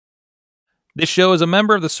This show is a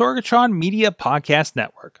member of the Sorgatron Media Podcast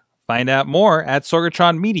Network. Find out more at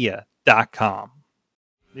sorgatronmedia.com.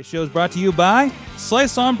 This show is brought to you by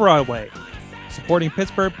Slice on Broadway, supporting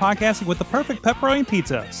Pittsburgh podcasting with the perfect pepperoni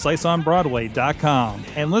pizza, sliceonbroadway.com.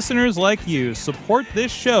 And listeners like you, support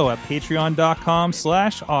this show at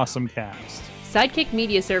patreon.com/awesomecast. Sidekick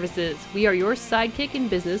Media Services. We are your sidekick in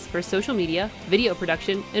business for social media, video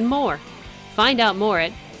production, and more. Find out more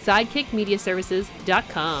at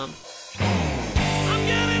sidekickmediaservices.com. I'm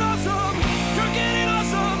getting awesome, you're getting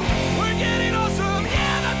awesome, we're getting awesome,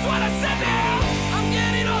 yeah, that's what I said now. I'm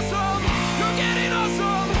getting awesome, you're getting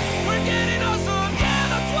awesome, we're getting awesome, yeah,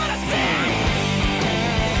 that's what I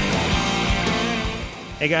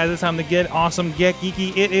said. Hey guys, it's time to get awesome, get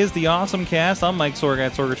geeky. It is the AwesomeCast. I'm Mike Sorg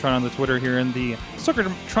at Sorgatron on the Twitter here in the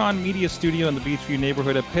Sorgatron Media Studio in the Beachview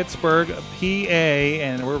neighborhood of Pittsburgh, PA,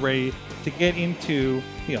 and we're ready to get into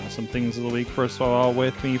the awesome things of the week. First of all,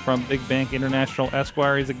 with me from Big Bank International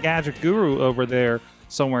Esquire, he's a gadget guru over there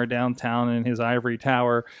somewhere downtown in his ivory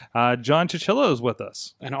tower. John Chilla is with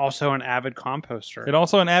us. And also an avid composter. And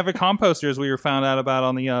also an avid composter, as we were found out about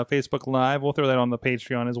on the Facebook Live. We'll throw that on the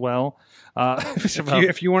Patreon as well.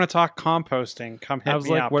 If you want to talk composting, come hit me up. I was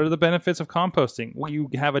like, what are the benefits of composting? Well, you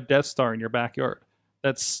have a Death Star in your backyard.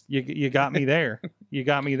 That's you got me there. You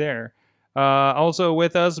got me there. Also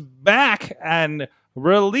with us back and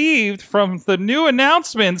relieved from the new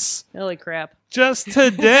announcements. Holy crap. Just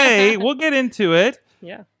today. We'll get into it.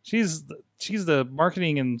 Yeah. She's the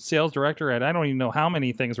marketing and sales director at I don't even know how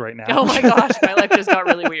many things right now. Oh my gosh, my life just got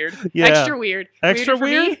really weird. Yeah. Extra weird. Extra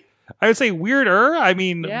weird? I would say weirder. I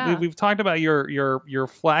mean, Yeah. we've talked about your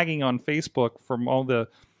flagging on Facebook from all the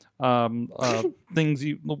things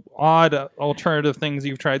odd alternative things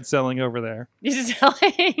you've tried selling over there.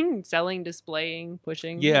 Selling, displaying,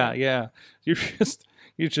 pushing. Yeah.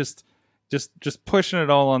 You're just pushing it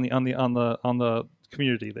all on the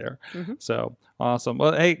community there. Mm-hmm. So awesome.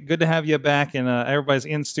 Well, hey, good to have you back, and everybody's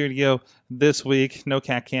in studio this week. No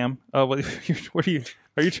cat cam. What are you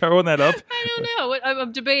throwing that up? I don't know.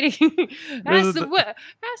 I'm debating. Ask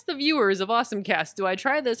the viewers of AwesomeCast. Do I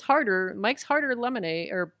try this Mike's harder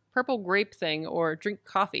lemonade or purple grape thing, or drink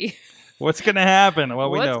coffee? What's gonna happen?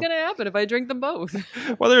 Well, What's gonna happen if I drink them both?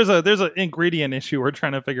 Well, there's an ingredient issue we're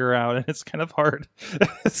trying to figure out, and it's kind of hard.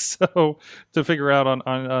 So to figure out on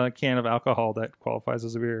a can of alcohol that qualifies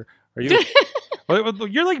as a beer. Are you?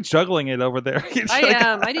 You're like juggling it over there. I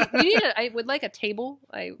am. I would like a table.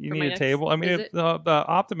 You need a table. I mean, the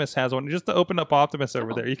Optimus has one. Just to open up Optimus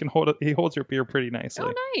over there, you can hold it. He holds your beer pretty nicely.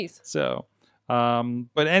 Oh, nice. So.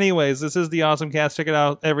 But anyways, this is the AwesomeCast. Check it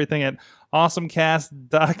out, everything at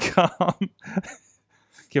awesomecast.com.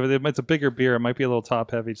 It's a bigger beer. It might be a little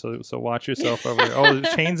top heavy, so watch yourself over there. Oh, the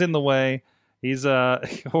chain's in the way. He's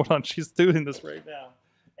hold on, she's doing this right now.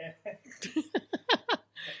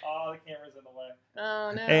 Oh, the camera's in the way.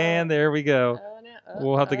 Oh no. And there we go. Oh, no.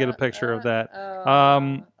 We'll have to get a picture of that.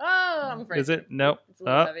 I'm afraid. Is it? Nope. It's a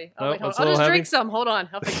little heavy. Oh, wait, hold it's on. a I'll little just heavy. drink some. Hold on.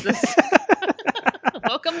 I'll fix this.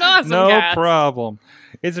 Welcome to AwesomeCast. No problem.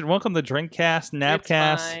 Is it welcome to Drinkcast,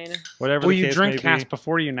 Napcast, whatever Well, the you case drink may cast be?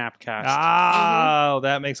 before you napcast. Oh,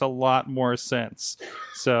 that makes a lot more sense.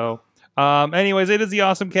 So, anyways, it is the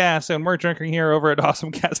AwesomeCast, and we're drinking here over at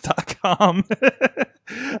awesomecast.com.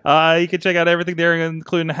 You can check out everything there,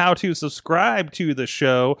 including how to subscribe to the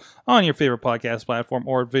show on your favorite podcast platform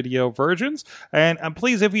or video versions. And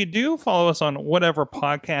please, if you do follow us on whatever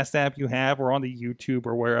podcast app you have or on the YouTube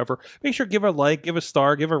or wherever, make sure to give a like, give a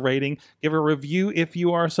star, give a rating, give a review if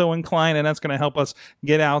you are so inclined, and that's going to help us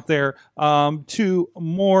get out there to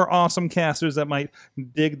more awesome casters that might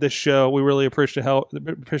dig the show. We really appreciate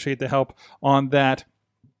the help on that.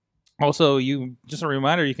 Also, just a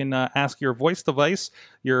reminder, you can ask your voice device,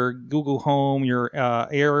 your Google Home, your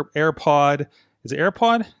AirPod. Is it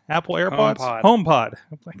AirPod? Apple AirPods? HomePod.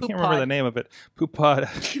 I can't remember the name of it.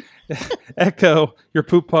 PoopPod. Echo, your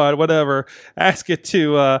PoopPod, whatever. Ask it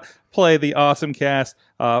to play the AwesomeCast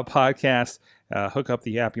podcast. Hook up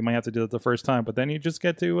the app. You might have to do it the first time, but then you just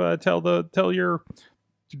get to tell your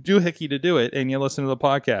doohickey to do it, and you listen to the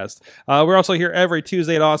podcast. We're also here every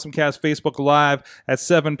Tuesday at AwesomeCast Facebook Live at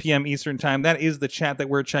 7 p.m. Eastern Time. That is the chat that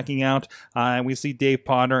we're checking out. And we see Dave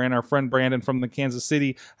Potter and our friend Brandon from the Kansas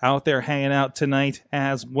City out there hanging out tonight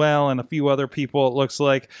as well, and a few other people, it looks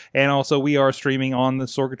like. And also, we are streaming on the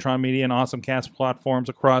Sorgatron Media and AwesomeCast platforms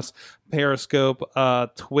across Periscope,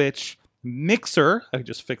 Twitch, Mixer. I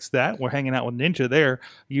just fixed that. We're hanging out with Ninja there,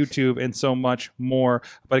 YouTube, and so much more.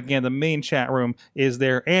 But again, the main chat room is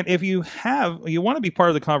there. And if you want to be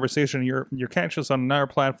part of the conversation, you're catching us on another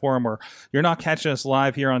platform, or you're not catching us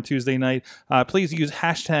live here on Tuesday night, please use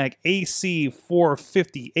hashtag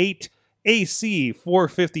AC458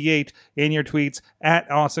 AC458 in your tweets, at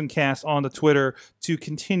AwesomeCast on the Twitter to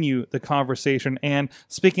continue the conversation. And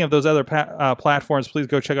speaking of those other platforms, please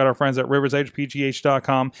go check out our friends at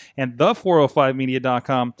riversedgepgh.com and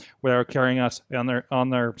the405media.com, where they're carrying us on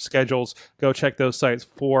their schedules. Go check those sites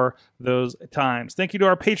for those times. Thank you to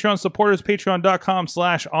our Patreon supporters,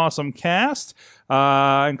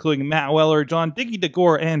 patreon.com/awesomecast, including Matt Weller, John Diggy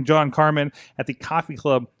DeGore, and John Carmen at the Coffee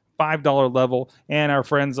Club $5 level, and our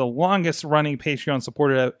friends, the longest running Patreon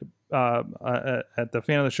supporter at the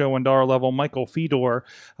fan of the show $1 level, Michael Fedor.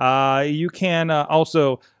 You can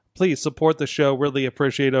also please support the show. Really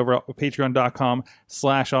appreciate it over at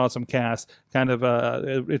patreon.com/awesomecast. Kind of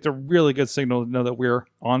it's a really good signal to know that we're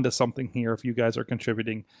onto something here if you guys are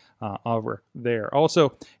contributing over there.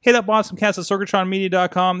 Also, hit up AwesomeCast at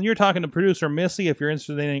sorgatronmedia.com. You're talking to producer Missy if you're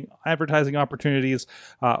interested in advertising opportunities,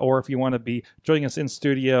 or if you want to be joining us in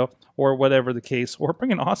studio, or whatever the case, or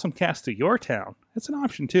bring an AwesomeCast to your town. It's an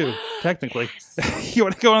option too, technically. Yes. You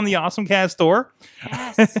want to go on the AwesomeCast store?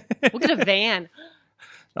 Yes. We'll get a van.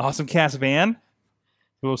 AwesomeCast van.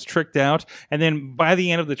 It was tricked out, and then by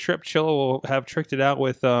the end of the trip, Chilla will have tricked it out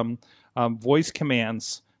with voice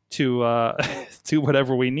commands to to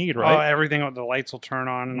whatever we need, right? Oh, everything, the lights will turn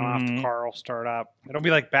on and off, the car will start up. It'll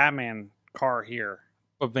be like Batman car here.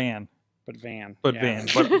 But van. But van. But yeah. van.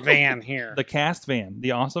 But van here. The cast van.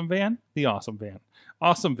 The awesome van? The awesome van.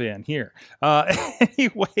 Awesome van here.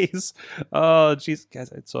 Anyways, oh jeez,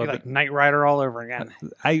 guys, it's so like Knight Rider all over again.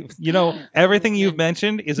 Everything you've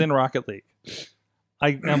mentioned is in Rocket League.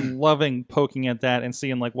 I am loving poking at that and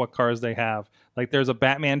seeing like what cars they have. Like there's a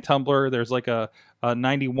Batman tumbler, there's like a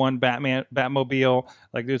 91 Batmobile.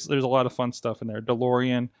 Like there's a lot of fun stuff in there.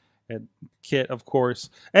 DeLorean and Kit, of course.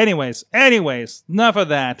 Anyways, enough of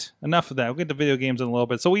that. We'll get to video games in a little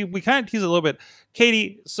bit. So we kind of tease a little bit.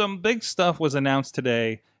 Katie, some big stuff was announced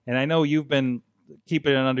today, and I know you've been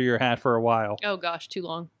keeping it under your hat for a while. Oh gosh, too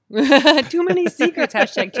long. Too many secrets.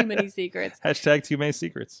 Hashtag too many secrets. Hashtag too many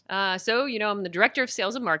secrets. So, I'm the director of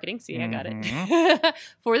sales and marketing. See, I got it.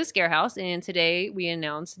 For the ScareHouse. And today we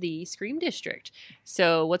announced the Scream District.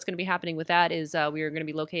 So what's going to be happening with that is we are going to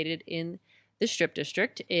be located in the Strip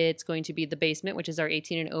District. It's going to be the basement, which is our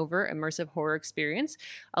 18 and over immersive horror experience,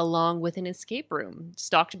 along with an escape room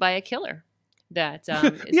stalked by a killer. That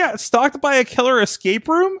stalked by a killer escape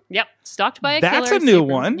room. Yep, stalked by a killer. That's a new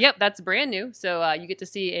one. Yep, that's brand new. So you get to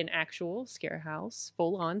see an actual ScareHouse,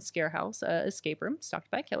 full-on ScareHouse escape room stalked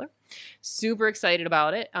by a killer. Super excited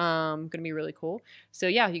about it. Going to be really cool. So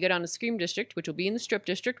yeah, you go down to Scream District, which will be in the Strip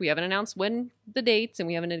District. We haven't announced when the dates, and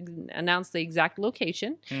we haven't announced the exact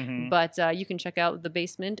location. But you can check out the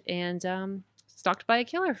basement and stalked by a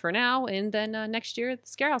killer for now, and then next year the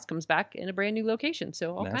ScareHouse comes back in a brand new location.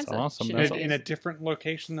 So all kinds of awesome. shenanigans. In a different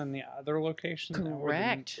location than the other location?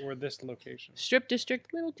 Correct. Or this location? Strip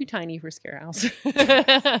District, a little too tiny for ScareHouse.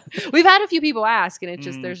 We've had a few people ask, and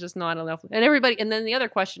there's just not enough. And then the other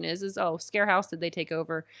question is ScareHouse, did they take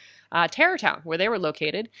over Terror Town, where they were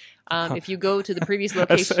located? If you go to the previous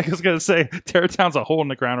location, I was going to say Terror Town's a hole in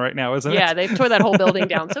the ground right now, isn't it? Yeah, they've tore that whole building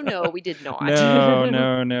down. So no, we did not.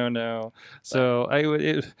 No. So I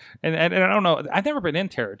don't know. I've never been in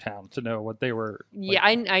Terror Town to know what they were. Yeah,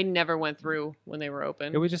 I never went through when they were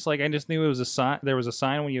open. It was just like I just knew it was a sign. There was a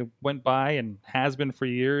sign when you went by, and has been for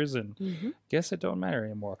years, and guess it don't matter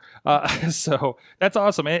anymore. So that's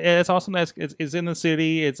awesome. It's awesome that it's in the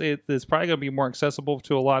city. It's probably going to be more accessible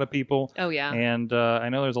to a lot of people. Oh yeah. And I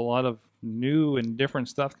know there's a lot of new and different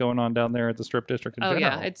stuff going on down there at the Strip District in general.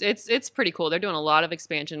 Yeah, it's pretty cool. They're doing a lot of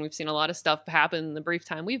expansion. We've seen a lot of stuff happen in the brief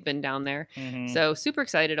time we've been down there. So super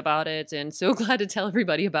excited about it, and so glad to tell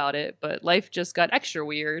everybody about it. But life just got extra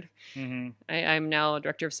weird. I'm now a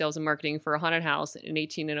director of sales and marketing for a haunted house, an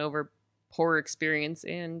 18 and over horror experience,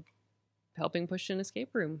 and helping push an escape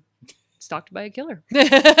room stalked by a killer.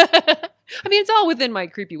 I mean, it's all within my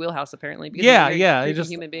creepy wheelhouse, apparently. Yeah. Just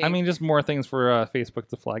human being. I mean, just more things for Facebook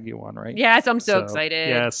to flag you on, right? Yes, I'm so excited.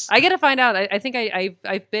 Yes, I got to find out. I think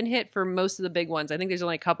I've been hit for most of the big ones. I think there's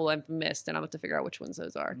only a couple I've missed, and I'll have to figure out which ones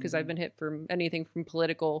those are, because I've been hit for anything from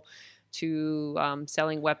political to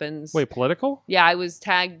selling weapons. Wait, political? Yeah, I was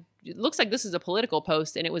tagged. It looks like this is a political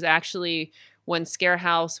post, and it was actually when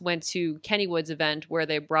ScareHouse went to Kennywood's event where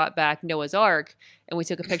they brought back Noah's Ark, and we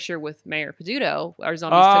took a picture with Mayor Pizzuto. Our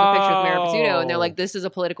zombies took a picture with Mayor Pizzuto, and they're like, "This is a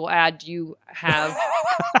political ad. Do you have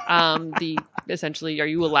essentially, are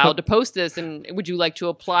you allowed to post this? And would you like to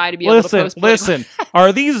apply to be able to post?" Listen,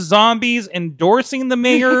 are these zombies endorsing the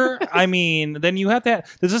mayor? I mean, then you have to.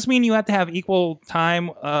 Does this mean you have to have equal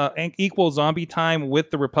time, equal zombie time with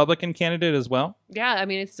the Republican candidate as well? Yeah, I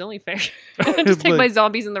mean, it's only fair. Just take my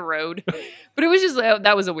zombies in the road. But it was just,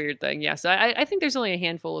 that was a weird thing. Yeah, so I think there's only a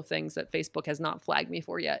handful of things that Facebook has not flagged me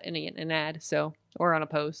for yet in an ad, or on a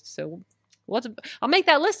post. So I'll make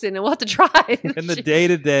that list and we'll have to try. In the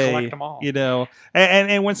day-to-day, collect them all.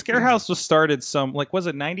 And when ScareHouse was started, was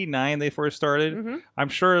it 99 they first started? Mm-hmm. I'm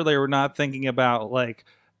sure they were not thinking about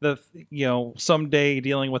someday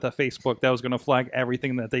dealing with a Facebook that was going to flag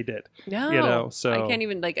everything that they did. No, so I can't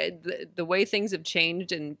even the way things have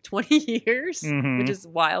changed in 20 years, which is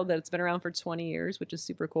wild that it's been around for 20 years, which is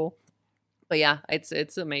super cool. But yeah,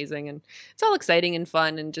 it's amazing, and it's all exciting and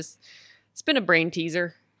fun, and just it's been a brain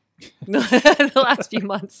teaser the last few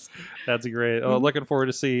months. That's great. Mm-hmm. Looking forward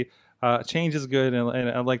to see. Change is good, and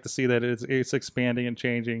I'd like to see that it's expanding and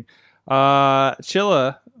changing.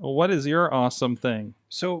 Chilla, what is your awesome thing?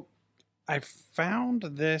 So I found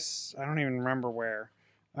this, I don't even remember where.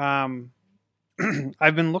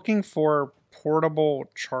 I've been looking for portable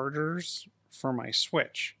chargers for my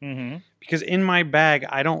Switch. Mm-hmm. Because in my bag,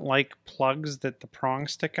 I don't like plugs that the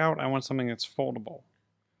prongs stick out. I want something that's foldable.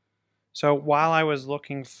 So while I was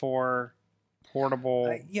looking for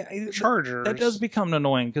portable chargers, that does become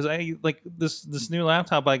annoying, because I like this new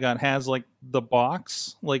laptop I got has like the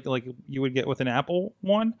box like you would get with an Apple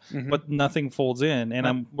one, but nothing folds in, and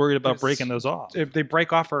I'm worried about breaking those off. If they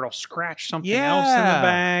break off, or it'll scratch something else in the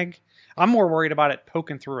bag. I'm more worried about it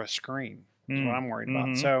poking through a screen. That's what I'm worried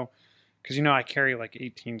about. So, because I carry like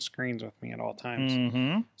 18 screens with me at all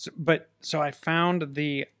times. So I found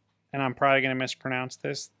and I'm probably going to mispronounce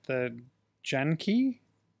this, the GENKI.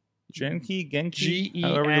 Genki,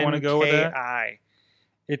 however you want to go with that.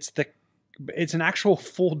 It's an actual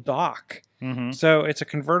full dock. So it's a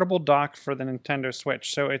convertible dock for the Nintendo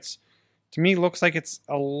Switch. So to me, looks like it's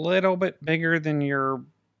a little bit bigger than your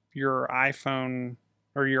iPhone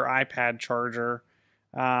or your iPad charger.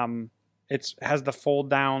 It has the fold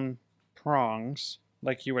down prongs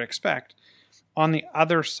like you would expect. On the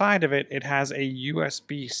other side of it, it has a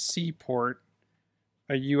USB-C port,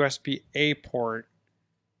 a USB-A port,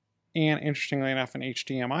 and interestingly enough, an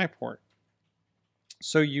HDMI port.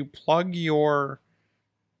 So you plug your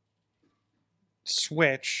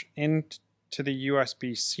Switch into the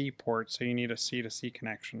USB-C port, so you need a C-to-C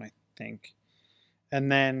connection, I think. And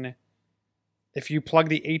then if you plug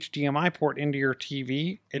the HDMI port into your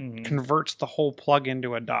TV, it converts the whole plug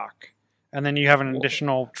into a dock. And then you have an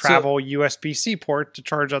additional travel USB-C port to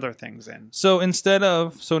charge other things in. So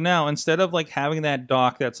now instead of like having that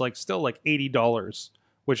dock that's like still like $80,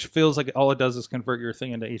 which feels like all it does is convert your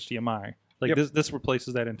thing into HDMI. Like this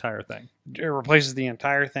replaces that entire thing. It replaces the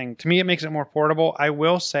entire thing. To me, it makes it more portable. I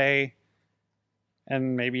will say,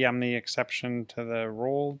 and maybe I'm the exception to the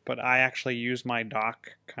rule, but I actually use my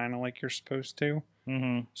dock kind of like you're supposed to.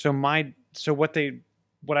 So what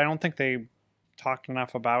I don't think they talked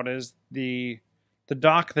enough about is the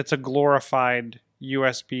dock that's a glorified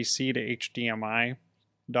USB-C to HDMI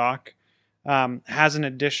dock has an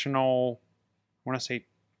additional, I want to say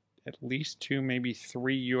at least 2, maybe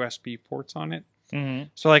 3 USB ports on it.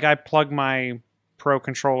 So like I plug my Pro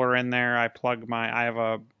controller in there. I have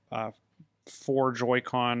a 4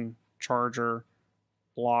 Joy-Con charger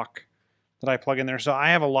block that I plug in there. So I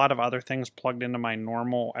have a lot of other things plugged into my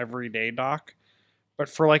normal everyday dock. But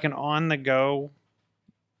for like an on-the-go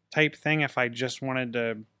type thing, if I just wanted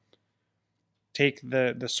to take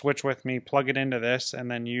the Switch with me, plug it into this, and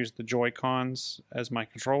then use the Joy-Cons as my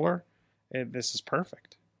controller, this is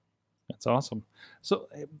perfect. That's awesome. So,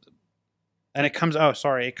 and it comes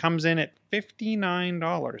in at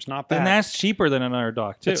 $59. Not bad. And that's cheaper than another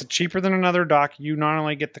dock too. It's cheaper than another dock. You not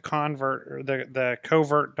only get the convert or the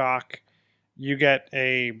covert dock, you get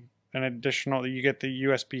an additional. You get the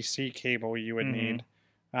USB-C cable you would need.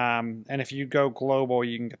 And if you go global,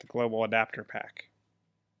 you can get the global adapter pack.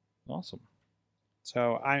 Awesome.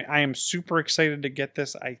 So I am super excited to get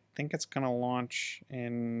this. I think it's going to launch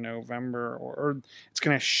in November, or it's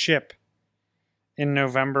going to ship in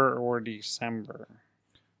November or December.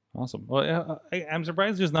 Awesome. Well, I'm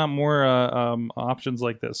surprised there's not more options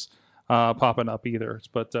like this popping up either.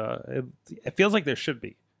 But it feels like there should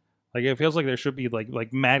be. Like it feels like there should be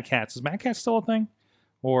like Mad Cats. Is Mad Cats still a thing?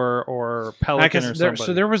 Or Pelican or something.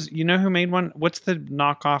 So there was, who made one? What's the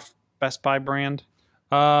knockoff Best Buy brand?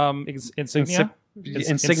 Insignia.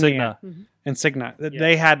 Insignia. Mm-hmm. Insignia.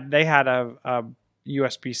 They had a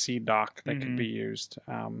USB-C dock that could be used.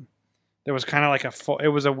 There was kind of like it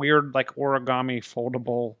was a weird like origami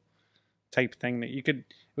foldable type thing that you could.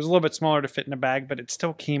 It was a little bit smaller to fit in a bag, but it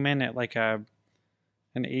still came in at like an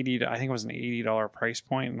 $80. I think it was an $80 price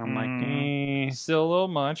point, and I'm like, still a little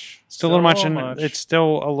much. Still a little much, and it's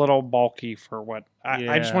still a little bulky for what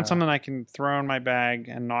I just want something I can throw in my bag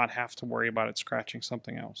and not have to worry about it scratching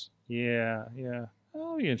something else. Yeah.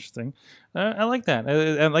 Oh, interesting. I like that.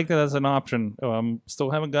 I like that as an option.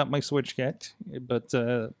 Still haven't got my Switch yet, but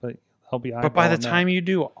I'll be. But by the time you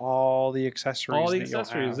do, all the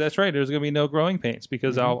accessories, that's right. There's going to be no growing pains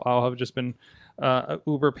because I'll have just been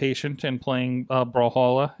uber patient and playing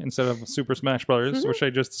Brawlhalla instead of Super Smash Brothers, which I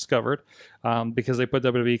just discovered because they put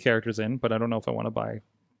WWE characters in. But I don't know if I want to buy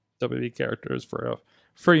WWE characters for a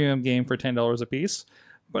freemium game for $10 a piece.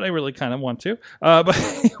 But I really kind of want to. But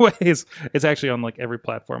anyways, it's actually on like every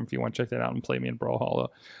platform if you want to check that out and play me in Brawlhalla.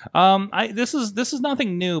 This is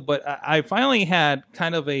nothing new, but I finally had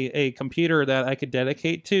kind of a computer that I could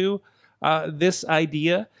dedicate to this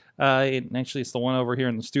idea. Actually, it's the one over here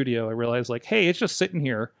in the studio. I realized like, hey, it's just sitting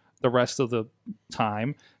here the rest of the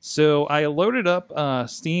time. So I loaded up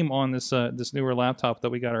Steam on this newer laptop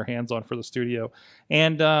that we got our hands on for the studio.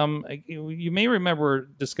 And you may remember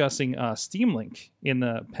discussing Steam Link in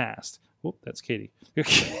the past. Whoop, that's Katie.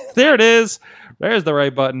 There it is. There's the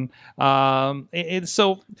right button.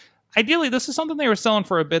 So ideally, this is something they were selling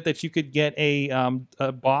for a bit that you could get a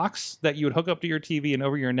box that you would hook up to your TV, and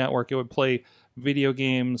over your network, it would play video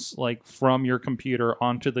games like from your computer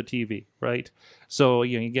onto the TV, right? So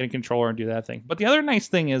you get a controller and do that thing. But the other nice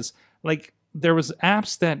thing is like there was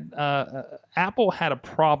apps that Apple had a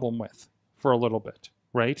problem with for a little bit,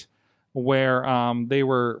 right? Where they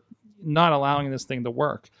were not allowing this thing to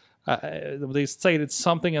work. They cited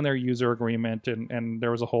something in their user agreement, and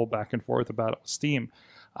there was a whole back and forth about it with Steam.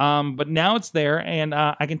 But now it's there, and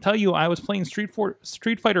I can tell you I was playing Street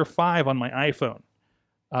Fighter V on my iPhone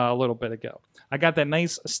a little bit ago. I got that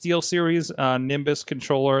nice SteelSeries Nimbus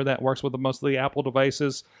controller that works with most of the Apple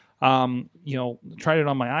devices. Tried it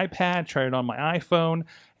on my iPad, tried it on my iPhone,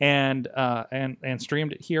 and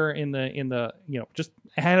streamed it here in the just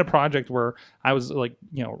had a project where I was like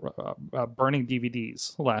burning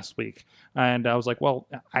DVDs last week, and I was like, well,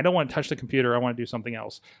 I don't want to touch the computer, I want to do something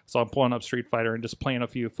else. So I'm pulling up Street Fighter and just playing a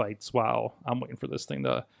few fights while I'm waiting for this thing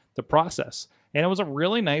to process. And it was a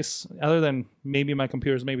really nice, other than maybe my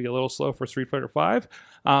computer's maybe a little slow for Street Fighter V,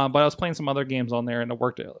 but I was playing some other games on there and it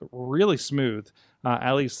worked really smooth,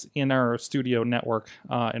 at least in our studio network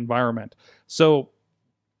environment. So,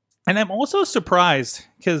 and I'm also surprised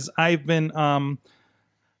because I've been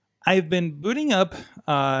booting up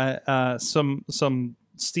some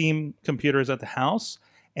Steam computers at the house,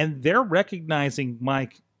 and they're recognizing my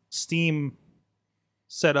Steam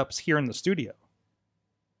setups here in the studio.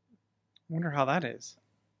 I wonder how that is.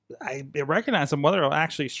 I recognize them. Whether it'll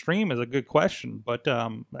actually stream is a good question, but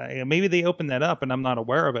maybe they opened that up and I'm not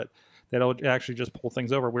aware of it. That'll actually just pull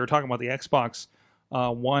things over. We were talking about the Xbox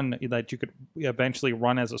One that you could eventually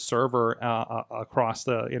run as a server across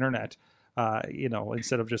the internet,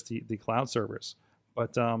 instead of just the cloud servers.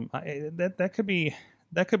 But that could be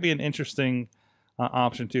an interesting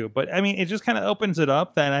option too. But I mean, it just kind of opens it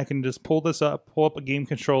up that I can just pull up a game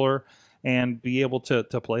controller and be able to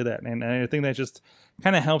play that. And I think that just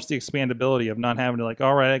kind of helps the expandability of not having to like,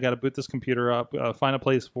 all right, I got to boot this computer up, find a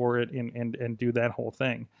place for it, and do that whole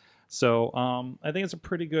thing. So I think it's a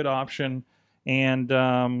pretty good option, and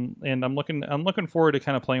I'm looking forward to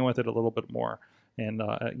kind of playing with it a little bit more, and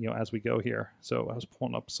as we go here. So I was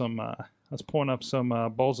pulling up some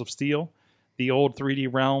Balls of Steel, the old 3D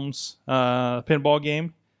Realms pinball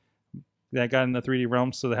game that got in the 3D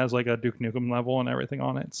realm, so it has like a Duke Nukem level and everything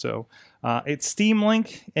on it. So it's Steam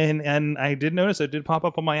Link, and I did notice it did pop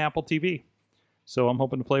up on my Apple TV. So I'm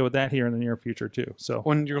hoping to play with that here in the near future too. So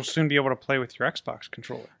when you'll soon be able to play with your Xbox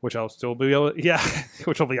controller, which I'll still be able to,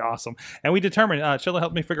 which will be awesome. And we determined, Chilla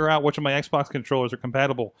helped me figure out which of my Xbox controllers are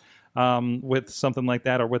compatible with something like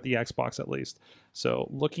that, or with the Xbox at least. So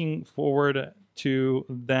looking forward to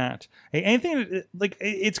that. Hey, anything like,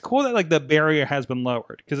 it's cool that like the barrier has been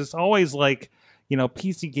lowered, because it's always like,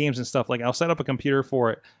 PC games and stuff, like I'll set up a computer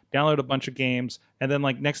for it, download a bunch of games, and then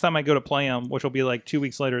like next time I go to play them, which will be like 2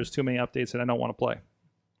 weeks later, there's too many updates and I don't want to play.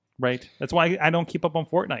 Right? That's why I don't keep up on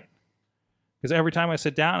Fortnite. Because every time I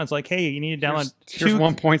sit down, it's like, hey, you need to download here's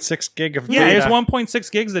 1.6 gig of data. Yeah, here's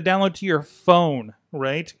 1.6 gigs to download to your phone,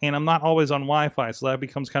 right? And I'm not always on Wi-Fi, so that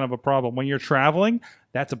becomes kind of a problem. When you're traveling,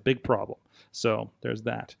 that's a big problem. So there's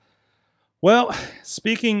that. Well,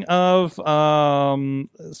 speaking of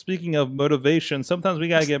motivation, sometimes we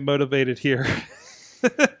gotta get motivated here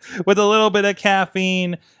with a little bit of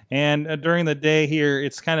caffeine. And during the day here,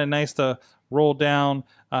 it's kind of nice to roll down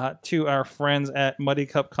to our friends at Muddy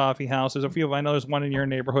Cup Coffee House. There's a few of, I know there's one in your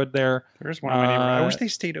neighborhood there. There's one in my neighborhood. I wish they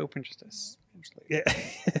stayed open just as. Yeah,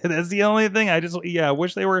 that's the only thing. I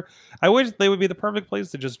wish they were. I wish they would be the perfect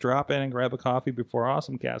place to just drop in and grab a coffee before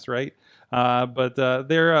AwesomeCast, right? But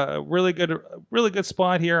they're a really good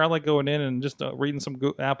spot here. I like going in and just reading some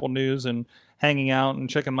Apple news and hanging out and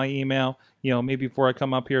checking my email. Maybe before I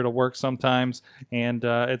come up here to work sometimes. And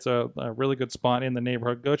it's a really good spot in the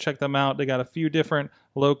neighborhood. Go check them out. They got a few different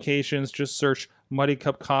locations. Just search Muddy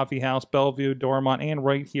Cup Coffee House, Bellevue, Dormont, and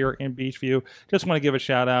right here in Beachview. Just want to give a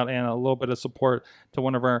shout out and a little bit of support to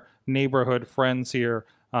one of our neighborhood friends here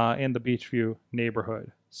in the Beachview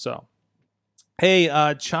neighborhood. So, hey,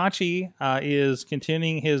 Chachi is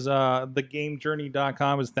continuing his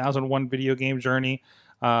thegamejourney.com, his 1001 video game journey.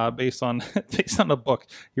 Based on a book.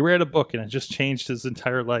 He read a book and it just changed his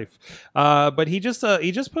entire life. But he just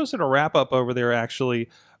posted a wrap up over there actually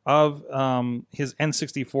of his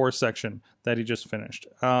N64 section that he just finished.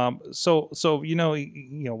 So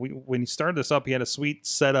when he started this up, he had a sweet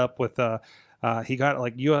setup with he got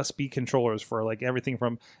like USB controllers for like everything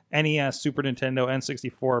from NES, Super Nintendo,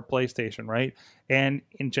 N64, PlayStation, right? And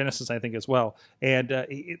in Genesis, I think as well. And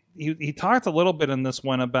he talked a little bit in this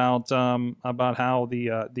one about how the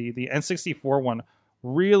N64 one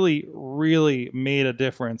really made a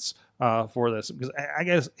difference for this, because I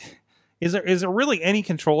guess is there really any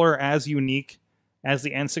controller as unique as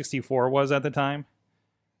the N64 was at the time?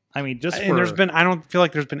 I mean, I don't feel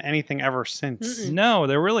like there's been anything ever since. No,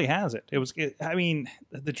 there really hasn't. The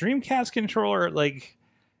Dreamcast controller, like,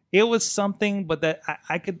 it was something, but that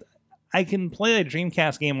I can play a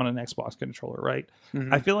Dreamcast game on an Xbox controller, right?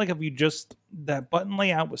 Mm-hmm. I feel like that button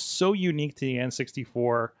layout was so unique to the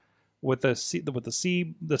N64 with the C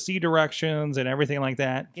directions and everything like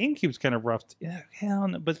that. GameCube's kind of rough,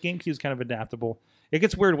 but GameCube's kind of adaptable. It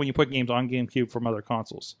gets weird when you put games on GameCube from other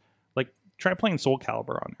consoles. Like, try playing Soul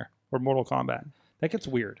Calibur on there or Mortal Kombat. That gets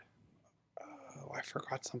weird. Oh, I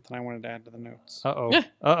forgot something I wanted to add to the notes. Uh-oh.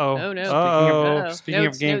 Uh-oh. Oh, no. Speaking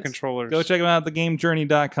of game controllers. Go check him out at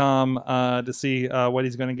thegamejourney.com to see what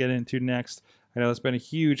he's going to get into next. I know it's been a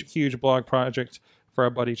huge blog project for our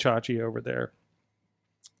buddy Chachi over there.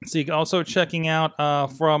 So you also checking out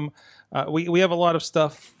from... we have a lot of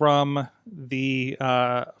stuff from the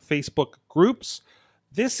Facebook groups.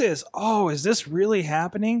 Is this really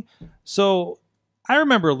happening? So I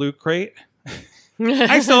remember Loot Crate.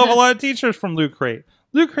 I still have a lot of t-shirts from Loot Crate.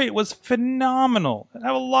 Loot Crate was phenomenal. I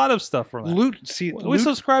have a lot of stuff from that. We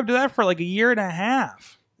subscribed to that for like a year and a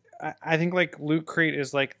half. I think like Loot Crate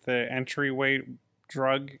is like the entryway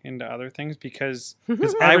drug into other things, because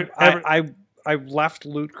I left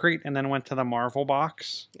Loot Crate and then went to the Marvel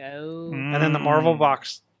box. Oh. And then the Marvel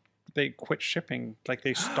box, they quit shipping. Like,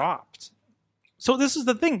 they stopped. So this is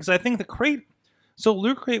the thing, because I think the crate... So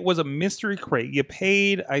Loot Crate was a mystery crate. You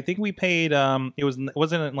paid... I think we paid... wasn't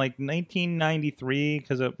it like 1993?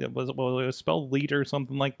 Because it was spelled Leet or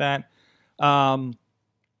something like that.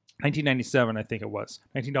 1997, I think it was.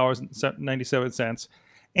 $19.97.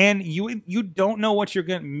 And you don't know what you're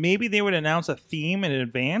going to... Maybe they would announce a theme in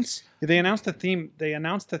advance. They announced the theme,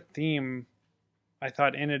 I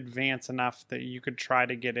thought, in advance enough that you could try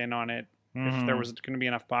to get in on it if there was going to be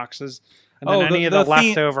enough boxes. And then any of the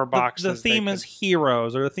leftover boxes. The theme is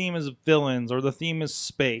heroes, or the theme is villains, or the theme is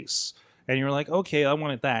space. And you're like, okay, I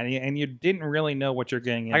wanted that. And you didn't really know what you're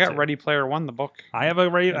getting into. I got Ready Player One, the book. I have I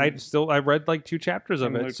read like 2 chapters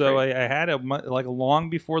of it. So I had it like long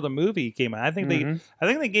before the movie came out. I think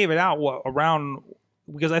they gave it out around,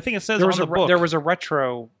 because I think it says on the book. There was a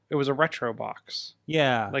retro. It was a retro box.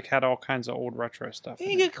 Yeah. Like, had all kinds of old retro stuff.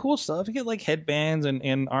 You get cool stuff. You get like headbands and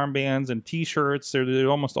armbands and t-shirts. There'd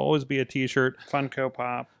almost always be a t-shirt.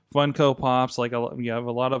 Funko Pops. Like, you have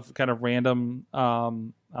a lot of kind of random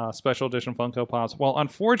special edition Funko Pops. Well,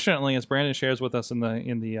 unfortunately, as Brandon shares with us in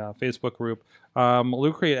the Facebook group,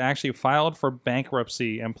 Loot Crate actually filed for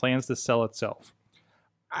bankruptcy and plans to sell itself.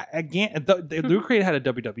 The Loot Crate had a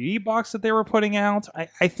WWE box that they were putting out.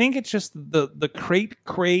 I think it's just the crate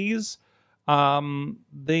craze.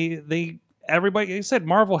 Everybody said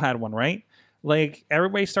Marvel had one, right? Like,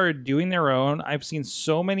 everybody started doing their own. I've seen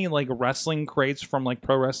so many like wrestling crates from like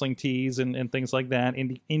Pro Wrestling Tees and things like that,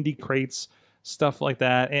 indie crates, stuff like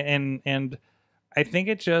that. And I think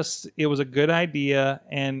it was a good idea,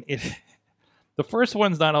 and the first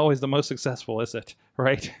one's not always the most successful, is it?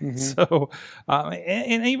 Right? Mm-hmm. So,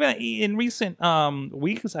 and even in recent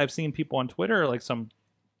weeks, I've seen people on Twitter, like I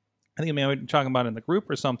think maybe talking about it in the group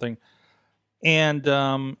or something, and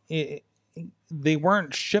they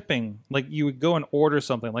weren't shipping. Like you would go and order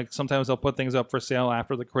something. Like sometimes they'll put things up for sale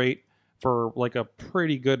after the crate for like a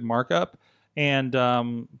pretty good markup, and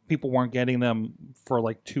people weren't getting them for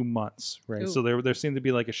like 2 months, right? Ooh. So there seemed to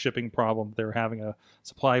be like a shipping problem. They were having a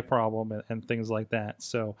supply problem and things like that.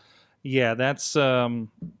 So yeah, that's going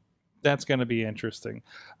to be interesting.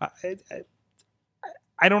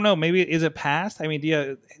 I don't know. Maybe is it past? I mean,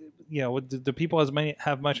 do people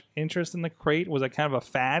have much interest in the crate? Was it kind of a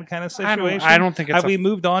fad kind of situation? I don't think it's Have we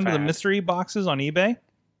moved on to the fad. mystery boxes on eBay?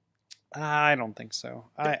 I don't think so.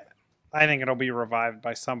 I think it'll be revived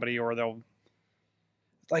by somebody, or they'll.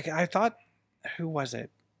 Like I thought, who was it?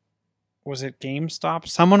 Was it GameStop?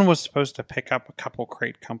 Someone was supposed to pick up a couple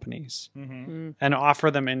crate companies Mm. and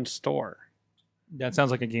offer them in store. That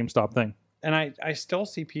sounds like a GameStop thing. And I still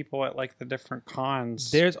see people at like the different cons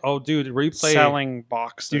Dude, replay. selling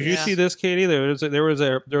boxes. Did you Yeah. see this, Katie? There was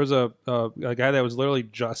a guy that was literally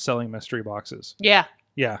just selling mystery boxes. Yeah.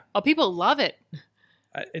 Yeah, Oh, people love it.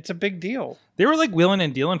 It's a big deal. they were like wheeling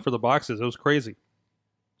and dealing for the boxes. It was crazy.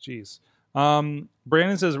 Jeez.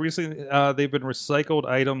 Brandon says recently they've been recycled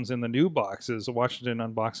items in the new boxes. Watched an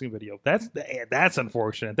unboxing video. That's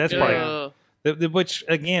unfortunate. That's probably Ugh. which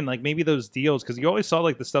again, like maybe those deals, because you always saw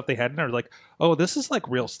like the stuff they had in there, like, oh, this is like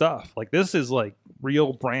real stuff. Like this is like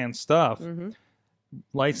real brand stuff, Mhm.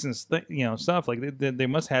 licensed, stuff. Like they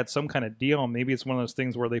must have had some kind of deal. Maybe it's one of those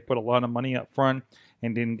things where they put a lot of money up front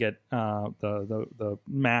and didn't get the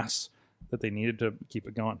mass that they needed to keep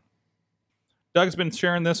it going. Doug's been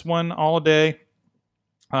sharing this one all day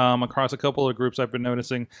across a couple of groups I've been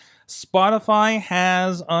noticing. Spotify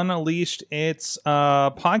has unleashed its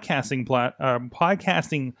podcasting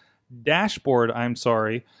dashboard. I'm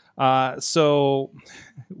sorry. So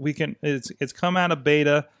we can. It's come out of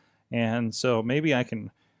beta, and so maybe I can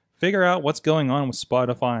figure out what's going on with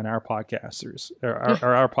Spotify and our podcasters or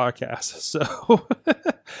our podcasts. So,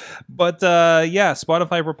 but yeah,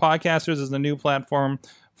 Spotify for podcasters is the new platform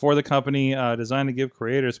for the company, designed to give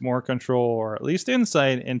creators more control, or at least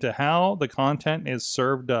insight into how the content is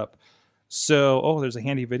served up. So, there's a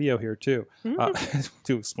handy video here too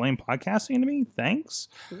to explain podcasting to me. Thanks.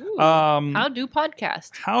 Ooh. How How do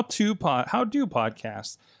podcasts? do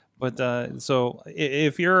podcasts? But so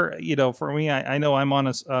if you're, for me, I know I'm on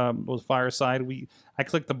with Fireside. I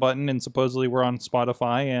click the button and supposedly we're on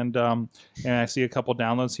Spotify, and I see a couple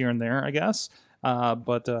downloads here and there, I guess.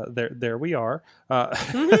 But there we are.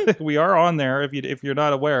 We are on there. If you're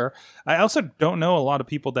not aware, I also don't know a lot of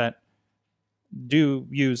people that do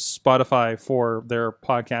use Spotify for their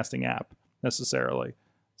podcasting app necessarily.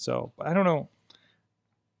 So I don't know.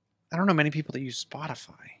 I don't know many people that use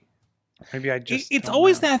Spotify. Maybe I just. It's don't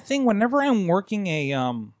always know. that thing. Whenever I'm working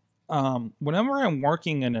an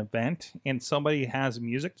event and somebody has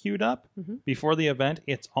music queued up Mhm. before the event,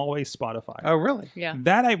 it's always Spotify. Oh, really? Yeah.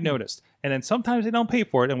 That I've noticed. And then sometimes they don't pay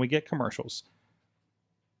for it and we get commercials.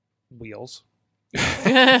 Wheels.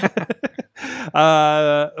 Yeah,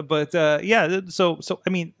 so I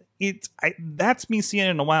mean, that's me seeing it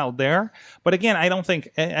in a while there. But again, I don't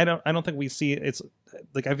think we see it. It's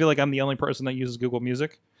like I feel like I'm the only person that uses Google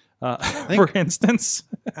Music. For instance,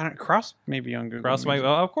 I don't, Cross maybe on Google. Kraus Music.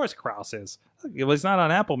 of course Kraus is. Well, he's not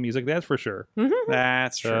on Apple Music, that's for sure.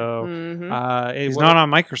 That's true. So Mhm. He's not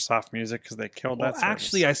on Microsoft Music because they killed that. service.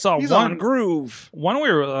 Actually, I saw He's one on Groove. one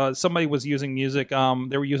where somebody was using music.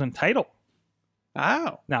 They were using Tidal.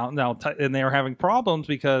 Oh, And they were having problems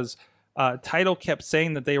because Tidal kept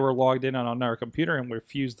saying that they were logged in on our computer and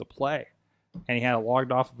refused to play, and he had it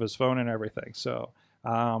logged off of his phone and everything. So,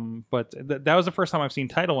 but that was the first time I've seen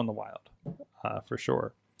Tidal in the wild, for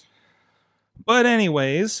sure. But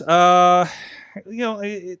anyways, another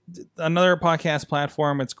podcast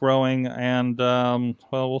platform. It's growing, and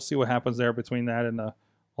we'll see what happens there between that and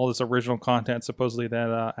all this original content supposedly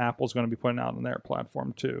that Apple's going to be putting out on their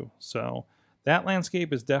platform too. So that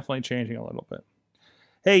landscape is definitely changing a little bit.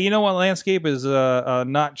 Hey, you know what landscape is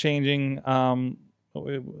not changing,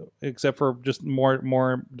 except for just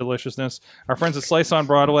more deliciousness? Our friends at Slice on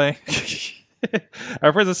Broadway.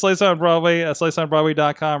 Our friends at Slice on Broadway,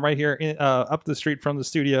 sliceonbroadway.com, right here up the street from the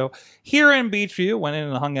studio here in Beachview. Went in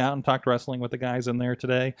and hung out and talked wrestling with the guys in there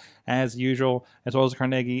today, as usual, as well as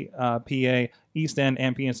Carnegie, PA, East End,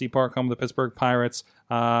 and PNC Park, home of the Pittsburgh Pirates,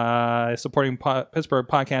 supporting Pittsburgh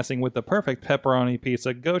podcasting with the perfect pepperoni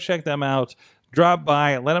pizza. Go check them out. Drop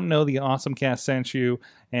by, let them know the AwesomeCast sent you,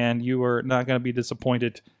 and you are not going to be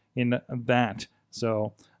disappointed in that.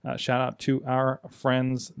 So shout out to our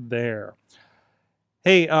friends there.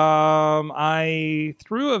 Hey, I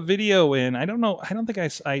threw a video in. I don't think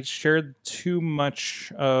I shared too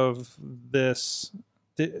much of this.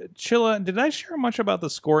 Chilla, did I share much about the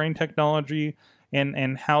scoring technology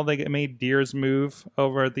and how they made deers move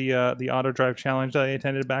over the Autodrive challenge that I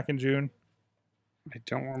attended back in June? I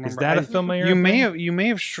don't remember. Is that a familiar? You thing? may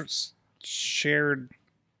have shared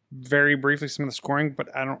very briefly some of the scoring,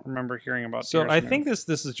 but I don't remember hearing about. So deers I move. think this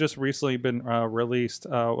has just recently been released.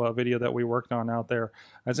 A video that we worked on out there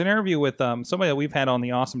as an interview with somebody that we've had on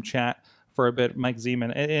the Awesome Chat for a bit, Mike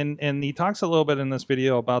Zeman, and he talks a little bit in this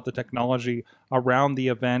video about the technology around the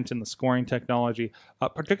event and the scoring technology,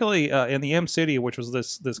 particularly in the M City, which was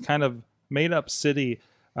this kind of made up city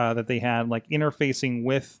that they had like interfacing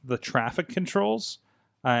with the traffic controls.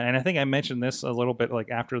 And I think I mentioned this a little bit like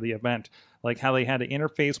after the event, like how they had to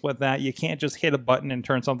interface with that. You can't just hit a button and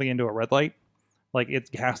turn something into a red light. Like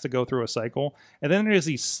it has to go through a cycle. And then there's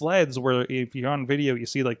these sleds where if you're on video, you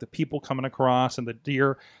see like the people coming across and the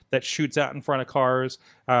deer that shoots out in front of cars,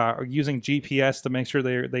 or using GPS to make sure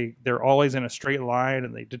they're always in a straight line,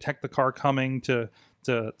 and they detect the car coming to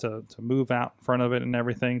move out in front of it and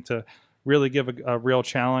everything to really give a real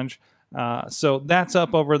challenge. So that's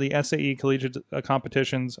up over the SAE Collegiate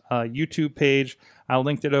Competitions YouTube page. I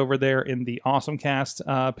linked it over there in the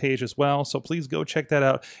AwesomeCast page as well. So please go check that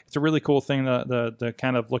out. It's a really cool thing to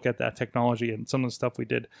kind of look at that technology and some of the stuff we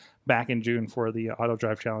did back in June for the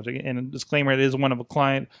Autodrive Challenge. And a disclaimer, it is one of a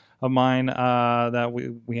client of mine that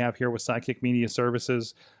we have here with Sidekick Media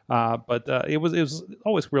Services. But it was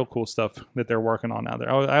always real cool stuff that they're working on out there.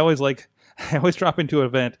 I always drop into an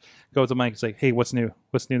event, go to Mike and say, hey, what's new?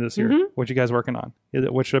 What's new this year? What you guys working on?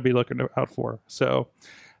 What should I be looking out for? So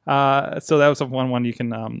that was one you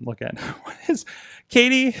can look at. What is,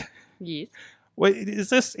 Katie? Yes. Wait, is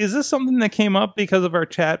this something that came up because of our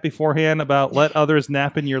chat beforehand about let others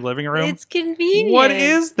nap in your living room? It's convenient. What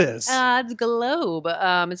is this? It's Globe.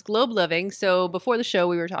 It's Globe Living. So before the show,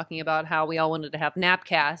 we were talking about how we all wanted to have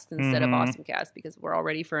Napcast instead of AwesomeCast because we're all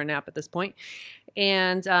ready for a nap at this point.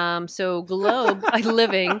 And so Globe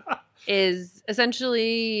Living is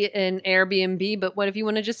essentially an Air BNB, but what if you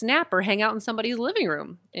want to just nap or hang out in somebody's living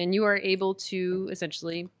room? And you are able to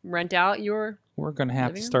essentially rent out your We're going to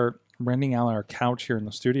have to start renting out our couch here in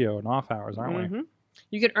the studio in off hours, aren't we?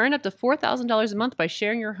 You can earn up to $4,000 a month by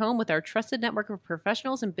sharing your home with our trusted network of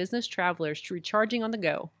professionals and business travelers to recharging on the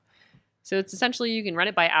go. So it's essentially you can rent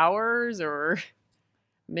it by hours or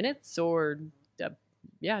minutes or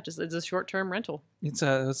just it's a short-term rental. It's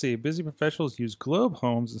let's see. Busy professionals use Globe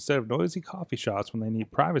homes instead of noisy coffee shops when they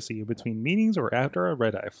need privacy between meetings or after a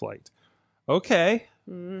red-eye flight. Okay.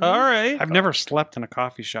 All right. I've never slept in a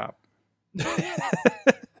coffee shop.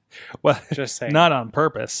 Well, Just saying. not on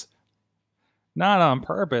purpose. Not on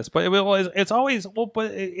purpose, but it's always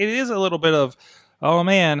but it is a little bit of, oh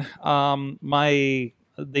man,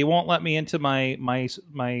 they won't let me into my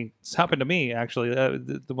it's happened to me actually.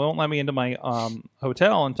 They won't let me into my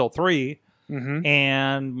hotel until 3,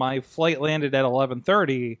 and my flight landed at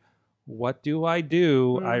 11:30. What do?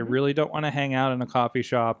 I really don't want to hang out in a coffee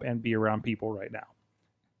shop and be around people right now.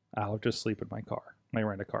 I'll just sleep in my car. I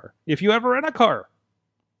rent a car. If you ever rent a car,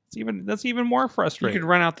 that's even more frustrating. You could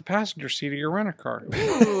rent out the passenger seat of your rent-a-car.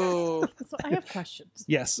 Ooh. So I have questions.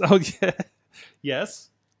 Yes. Oh, yeah. Yes.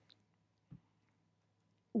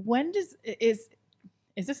 When is this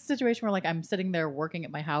a situation where like I'm sitting there working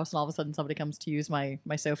at my house and all of a sudden somebody comes to use my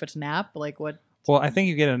sofa to nap? Like what? Well, I think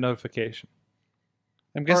you get a notification.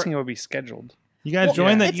 I'm guessing it would be scheduled. You got to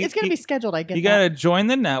join the. It's going to be scheduled. I get. You got to join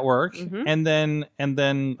the network, and then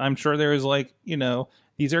I'm sure there's like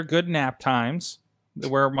these are good nap times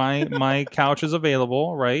where my couch is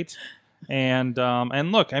available, right? And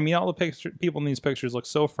look, I mean, all the people in these pictures look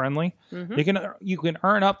so friendly. You can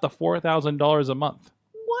earn up to $4,000 a month.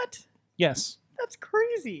 What? Yes. That's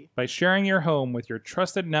crazy. By sharing your home with your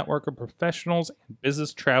trusted network of professionals and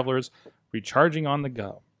business travelers, recharging on the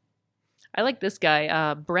go. I like this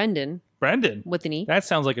guy, Brendan. Brendan. With an E. That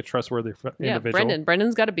sounds like a trustworthy individual. Brendan.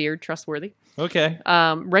 Brendan's got a beard, trustworthy. Okay.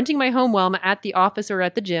 Renting my home while I'm at the office or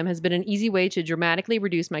at the gym has been an easy way to dramatically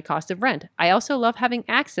reduce my cost of rent. I also love having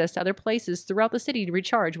access to other places throughout the city to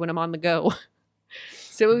recharge when I'm on the go.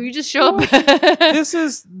 So you just show up.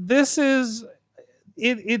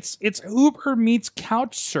 It's Uber meets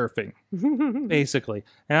couch surfing, basically.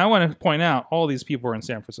 And I want to point out, all these people are in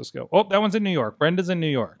San Francisco. Oh, that one's in New York. Brenda's in New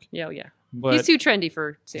York. Yeah, yeah. But he's too trendy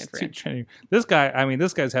for San Fran. This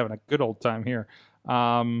guy's having a good old time here.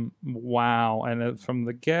 Wow. And from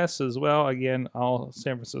the guests as well, again, all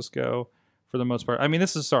San Francisco for the most part. I mean,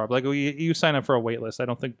 this is Sorg. Like, you sign up for a wait list. I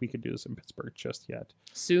don't think we could do this in Pittsburgh just yet.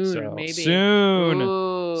 Soon, maybe. Soon.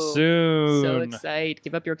 Ooh, Soon. So excited.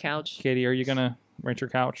 Give up your couch. Katie, are you going to rent your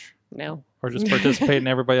couch? No. or just participate in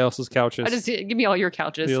everybody else's couches. Give me all your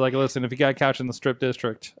couches. You're like, listen, if you got a couch in the strip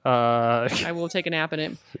district, I will take a nap in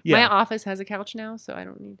it. yeah. My office has a couch now, so I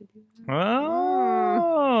don't need to do that.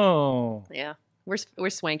 Oh, Yeah. We're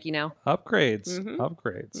swanky now. upgrades, Mhm.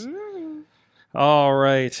 upgrades. Mm. All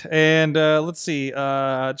right, and let's see,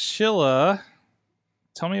 Chilla.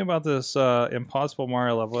 Tell me about this Impossible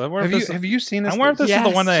Mario level. I wonder if Have you seen this? I wonder if this is the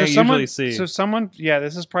Yes. one that I usually see. So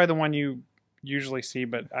this is probably the one you usually see,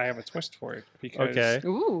 but I have a twist for it because Okay.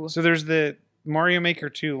 Ooh. So there's the Mario Maker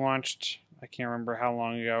 2 launched. I can't remember how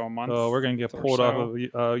long ago, a month. Oh, we're gonna get or pulled off so.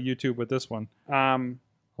 of YouTube with this one. And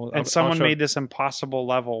someone made this impossible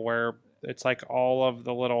level where it's like all of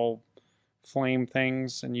the little flame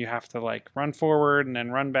things, and you have to like run forward and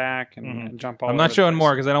then run back and jump all. I'm over not the showing place.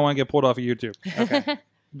 more because I don't want to get pulled off of YouTube. Okay.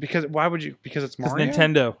 Because why would you? Because it's Because Mario.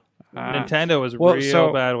 Nintendo, Ah. Nintendo is Well,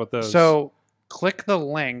 real bad with those. So click the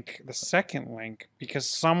link, the second link, because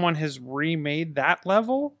someone has remade that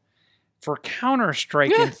level for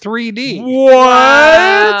Counter-Strike in 3D. what?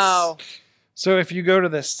 Wow. So if you go to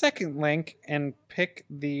the second link and pick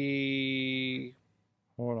the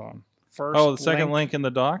Hold on. first, Oh, the second link in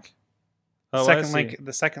the dock. Oh, I second see. link,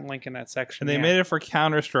 the second link in that section. And they yeah. made it for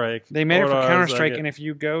Counter Strike. They made it for Hold on a Counter Strike, second. and if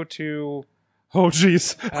you go to Oh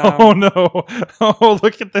jeez. Oh no. Oh,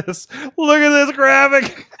 look at this. Look at this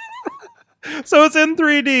graphic. So it's in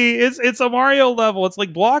 3D. It's a Mario level. It's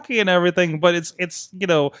like blocky and everything, but it's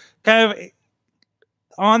kind of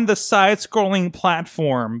on the side-scrolling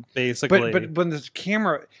platform, basically. but the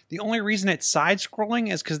camera, the only reason it's side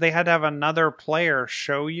scrolling is because they had to have another player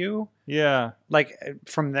show you, yeah. like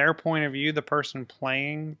from their point of view, the person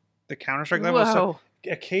playing the Counter Strike level. So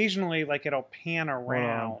Whoa. occasionally, like it'll pan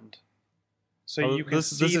around, so Oh, you can this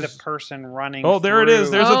see the is- person running. Oh, there it is.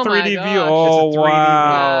 through. There's Oh a my 3D view. gosh. Oh It's a 3D view.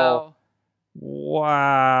 wow.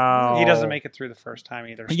 Wow. He doesn't make it through the first time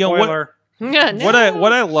either. You know, what- Spoiler. No.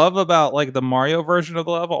 What I love about like the Mario version of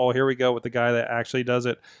the level, oh here we go with the guy that actually does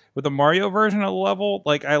it. With the Mario version of the level,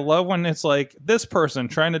 like I love when it's like this person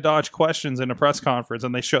trying to dodge questions in a press conference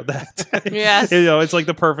and they show that. Yes. It's like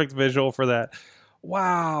the perfect visual for that.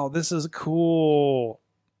 Wow, this is cool.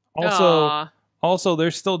 Aw. Also they're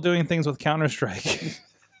still doing things with Counter-Strike.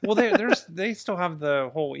 Well, they still have the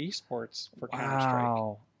whole esports for Counter Strike.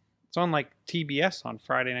 Wow. It's on like TBS on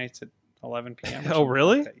Friday nights at 11 p.m. or Oh, something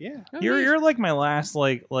really? like that. Yeah. Oh, You're nice. you're like my last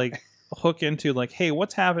like hook into like, hey,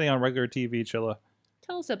 what's happening on regular TV, Chilla?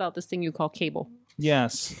 Tell us about this thing you call cable.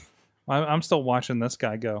 Yes, I'm still watching this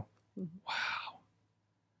guy go. Mhm. Wow,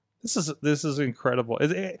 this is incredible.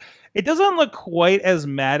 It doesn't look quite as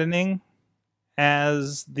maddening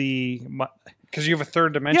as the. Because you have a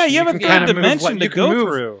third dimension. Yeah, you have a can third kinda move, dimension like, to you can go move-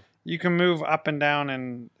 through. You can move up and down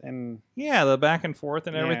and Yeah, the back and forth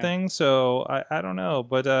and Yeah. everything. So I don't know,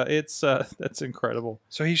 but it's that's incredible.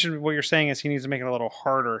 so he should. What you're saying is he needs to make it a little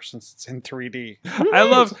harder since it's in 3D. I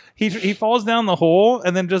love he falls down the hole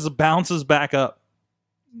and then just bounces back up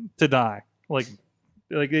to die. Like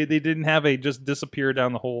they didn't have a just disappear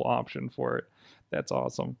down the hole option for it. That's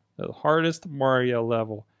awesome. The hardest Mario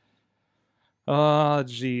level. Oh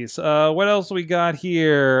geez. What else we got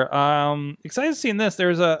here? Excited to see this.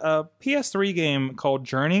 There's a PS3 game called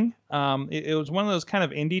Journey. It was one of those kind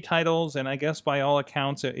of indie titles, and I guess by all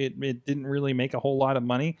accounts it didn't really make a whole lot of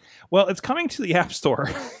money. Well, it's coming to the App Store.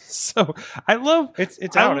 So I love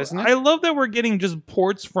It's out, isn't it? I love that we're getting just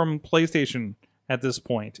ports from PlayStation at this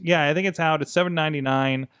point. Yeah, I think it's out. It's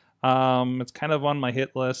 $7.99. It's kind of on my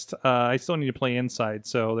hit list. I still need to play Inside,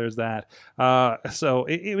 so there's that. So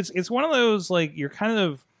it's one of those like you're kind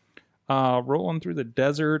of rolling through the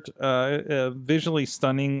desert, visually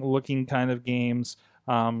stunning looking kind of games.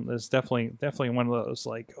 It's definitely one of those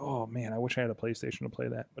like, oh man, I wish I had a PlayStation to play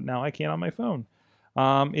that, but now I can't on my phone.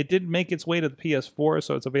 It did make its way to the PS4,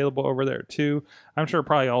 so it's available over there too. I'm sure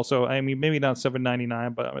probably also, I mean, maybe not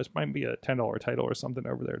 $7.99, but it might be a $10 title or something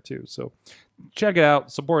over there too. So check it out.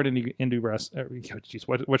 Support indie rest. Geez,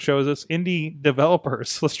 what show is this? Indie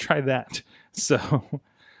developers. Let's try that. So,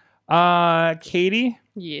 Katie,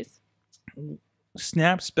 Yes.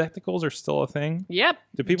 Snap spectacles are still a thing. Yep.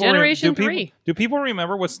 Do people Generation do 3. Do people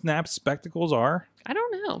remember what Snap spectacles are? I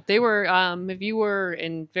don't know. They were, if you were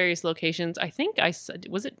in various locations, I think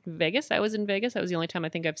was it Vegas? I was in Vegas. That was the only time I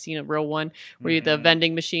think I've seen a real one where you had the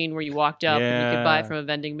vending machine where you walked up and you could buy Yeah. from a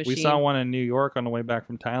vending machine. We saw one in New York on the way back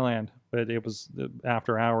from Thailand, but it was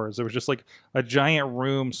after hours. It was just like a giant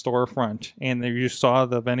room storefront, and you saw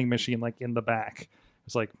the vending machine like in the back.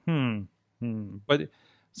 It's like, But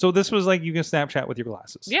so this was like you can Snapchat with your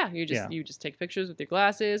glasses. Yeah, you just take pictures with your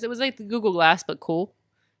glasses. It was like the Google Glass, but cool.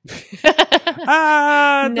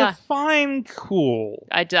 Nah. Define cool.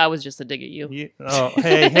 I was just a dig at you. Oh,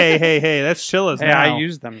 hey. That's Chilla's Hey, now. I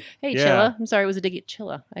use them. Hey, Yeah. Chilla. I'm sorry, it was a dig at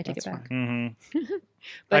Chilla. I take That's it back. Mm-hmm.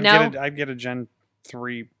 But now, I'd get a Gen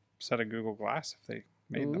 3 set of Google Glass if they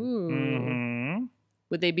made them. ooh. Mm-hmm.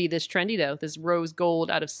 Would they be this trendy though? This rose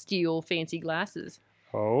gold out of steel fancy glasses.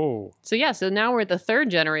 Oh. So yeah, so now we're at the third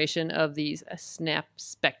generation of these Snap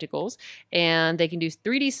spectacles, and they can do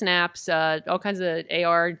 3D snaps, all kinds of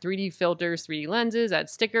AR, 3D filters, 3D lenses, add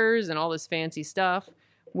stickers, and all this fancy stuff,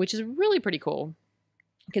 which is really pretty cool.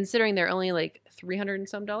 Considering they're only like $300 and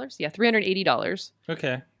some dollars, yeah, $380,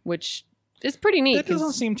 Okay. which is pretty neat. That doesn't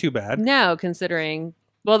 'cause- seem too bad. No, considering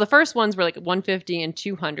well, the first ones were like 150 and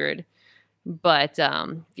 200, but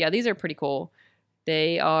yeah, these are pretty cool.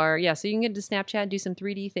 They are so you can get to Snapchat, do some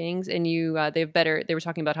 3D things, and they were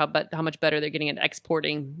talking about how much better they're getting at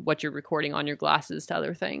exporting what you're recording on your glasses to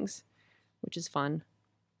other things, which is fun.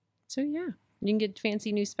 So yeah, you can get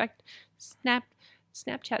fancy new Snapchat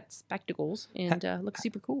spectacles and look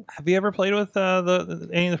super cool. Have you ever played with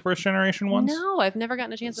any of the first generation ones? No, I've never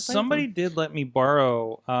gotten a chance to play. Somebody with them. did let me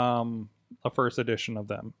borrow a first edition of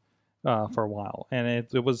them for a while, and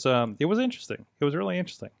it was interesting. It was really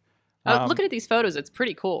interesting. Looking at these photos, it's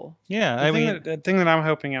pretty cool. Yeah, The thing that I'm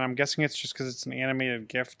hoping, and I'm guessing it's just because it's an animated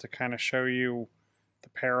GIF to kind of show you the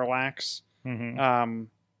parallax. mhm.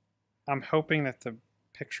 I'm hoping that the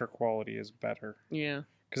picture quality is better Yeah.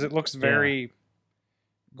 because it looks very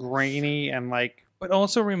grainy and like But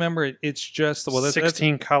also remember, it's just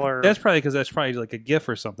 16 color. That's probably because that's probably like a GIF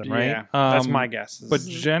or something, right? Yeah, that's my guess. But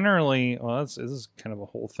generally, this is kind of a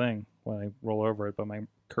whole thing when I roll over it, but my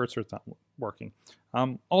cursor's not working.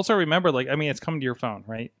 Also remember, it's coming to your phone,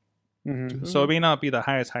 right? Mhm. So it may not be the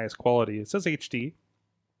highest quality. It says HD,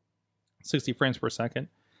 60 frames per second.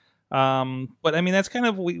 But I mean, that's kind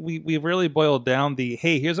of we've really boiled down the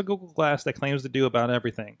here's a Google Glass that claims to do about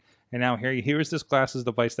everything, and now here's this glasses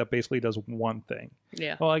device that basically does one thing.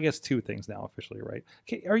 Yeah. Well, I guess two things now officially, right?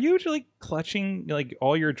 Okay, are you like clutching like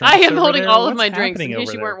all your drinks? I am over holding there? all of What's my drinks. In happening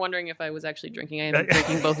case you over weren't there? wondering if I was actually drinking, I am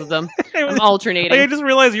drinking both of them. I'm I alternating. just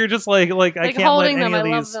realized you're just like I Like can't let holding any them, I of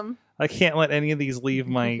love these. them. I can't let any of these leave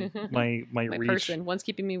my My reach. person. One's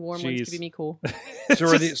keeping me warm, one's Jeez. keeping me cool.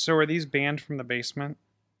 So are these banned from the basement?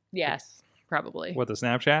 Yes, probably. What, the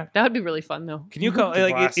Snapchat? That would be really fun though. Can you call The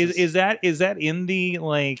like is glasses. that in the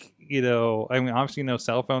like I mean obviously no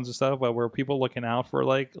cell phones and stuff, but were people looking out for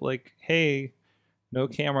like hey, no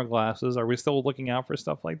camera glasses? Are we still looking out for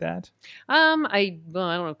stuff like that? I don't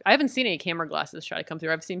know. I haven't seen any camera glasses try to come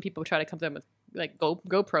through. I've seen people try to come through with like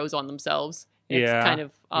GoPros on themselves. It's Yeah, kind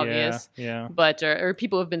of obvious. Yeah. But or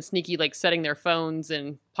people have been sneaky, like setting their phones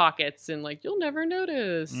in pockets and like you'll never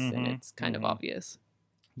notice, and Mhm, it's kind of mhm. obvious.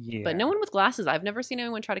 Yeah. But no one with glasses. I've never seen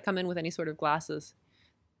anyone try to come in with any sort of glasses.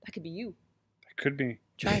 That could be you. It could be.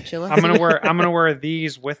 Try it, Chilla. I'm gonna wear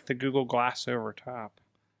these with the Google Glass over top.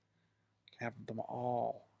 Have them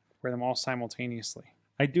all. Wear them all simultaneously.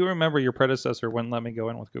 I do remember your predecessor wouldn't let me go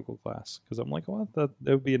in with Google Glass because I'm like, well, that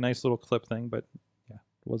would be a nice little clip thing, but yeah,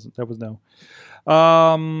 that was no.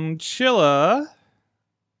 Chilla,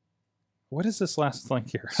 what is this last link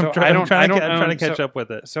here? So I'm trying to catch up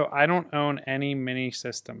with it. So I don't own any mini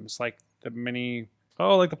systems like the mini.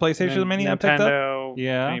 Oh, like the PlayStation Mini I picked up? Nintendo.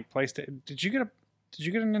 Yeah. Any PlayStation. Did you get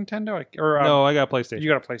a Nintendo? No, I got a PlayStation. You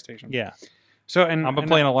got a PlayStation. Yeah. So I've been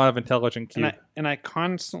playing a lot of Intelligent Cube and I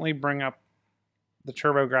constantly bring up the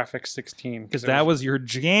TurboGrafx 16 because that was your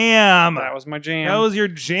jam. that was my jam. That was your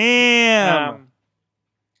jam.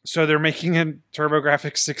 So they're making a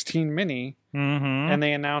TurboGrafx 16 Mini, Mm-hmm. and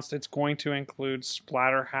they announced it's going to include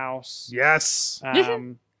Splatterhouse, Yes.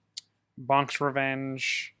 Bonk's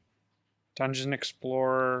Revenge, Dungeon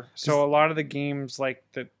Explorer. So a lot of the games like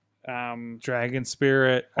the Dragon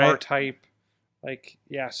Spirit. R-Type, like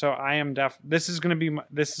so I am this is gonna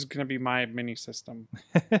be my mini system.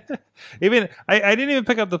 Even I didn't even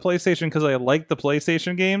pick up the PlayStation because I liked the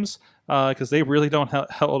PlayStation games because they really don't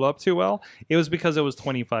held up too well. It was because it was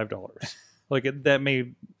 $25. That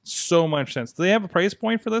made so much sense. Do they have a price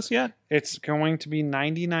point for this yet? It's going to be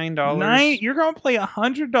 $99. You're going to pay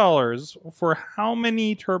 $100 for how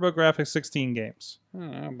many TurboGrafx 16 games? I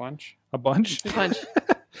don't know, a bunch. A bunch? Punch.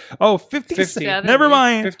 Oh, 50. 50. Never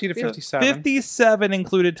mind. 50 to 57. 57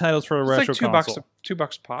 included titles for a It's retro like console.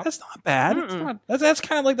 $2 pop. That's not bad. Mm-mm. It's not, that's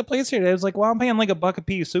kind of like the PlayStation. It was like, well, I'm paying like $1 a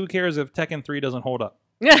piece. So who cares if Tekken 3 doesn't hold up,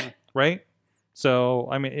 Yeah. right? So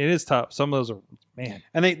I mean, it is tough. Some of those are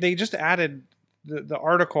And they just added the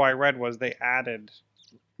article I read was they added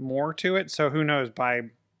more to it. So who knows, by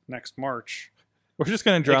next March We're just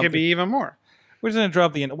gonna it drop. could be even more. We're just gonna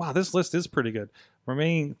drop the end. Wow, this list is pretty good.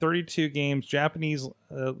 Remaining 32 games. Japanese.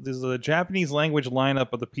 This is the Japanese language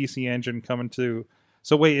lineup of the PC Engine coming to.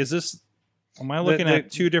 So wait, is this? Am I looking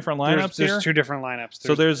at two different lineups here? There's two different lineups.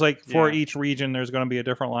 So there's like for each region, there's going to be a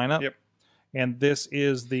different lineup. Yep. And this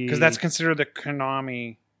is the because that's considered the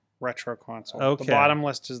Konami Retro Console. Okay. The bottom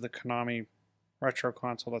list is the Konami Retro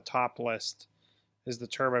Console. The top list is the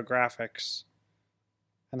TurboGrafx.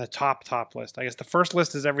 And the top list. I guess the first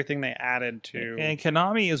list is everything they added to. And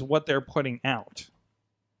Konami is what they're putting out.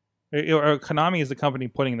 Or Konami is the company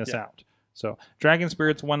putting this out. So Dragon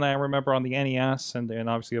Spirit's one that I remember on the NES, and then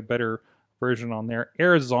obviously a better version on there.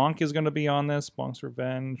 Air Zonk is going to be on this. Bonk's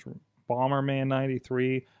Revenge, Bomberman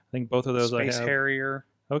 93. I think both of those Space I have. Harrier.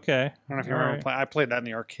 Okay. I don't know if you remember. I played that in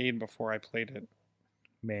the arcade before I played it.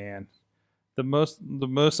 Man, the most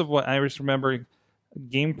of what I just remember.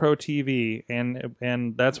 Game Pro TV,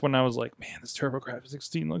 and that's when I was like, man, this TurboGrafx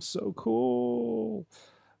 16 looks so cool.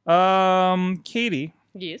 Katie.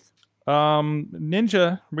 Yes.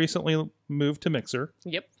 Ninja recently moved to Mixer.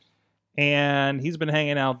 Yep. And he's been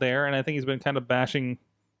hanging out there, and I think he's been kind of bashing.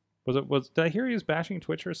 Did I hear he was bashing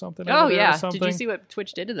Twitch or something? Oh yeah. Did you see what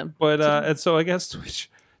Twitch did to them? But and so I guess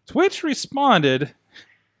Twitch responded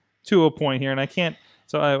to a point here, and I can't.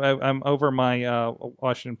 So I'm over my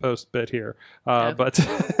Washington Post bit here, but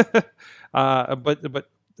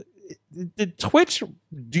did Twitch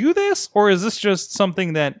do this, or is this just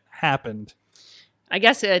something that happened? I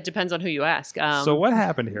guess it depends on who you ask. So what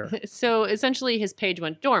happened here? So essentially, his page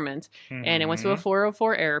went dormant, and it went to a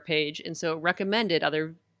 404 error page, and so it recommended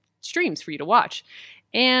other streams for you to watch.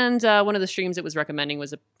 And one of the streams it was recommending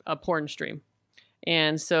was a porn stream.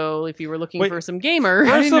 And so, if you were looking for some gamer,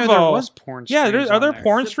 first I didn't of know all, there was porn yeah, streams are there on there.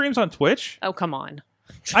 porn streams on Twitch? oh come on!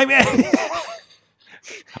 I mean,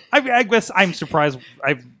 I guess I'm surprised.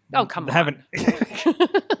 Oh come on! Haven't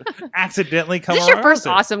accidentally come This is your around first it.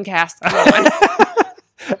 AwesomeCast. Come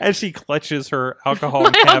on. As she clutches her alcohol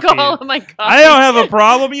and My caffeine. alcohol and my coffee. I don't have a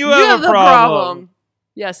problem. You have the a problem.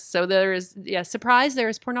 Yes. So there is. Yeah. Surprise! There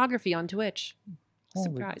is pornography on Twitch.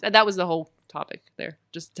 Surprise! That was the whole topic there.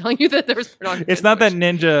 Just telling you that there was pornography. It's on not that Twitch.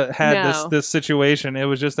 Ninja had No. this situation. It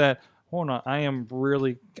was just that. Hold on.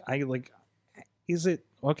 Is it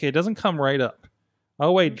okay? It doesn't come right up.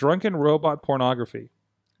 Oh wait, drunken robot pornography.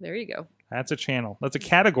 There you go. That's a channel. That's a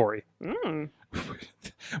category. Mm.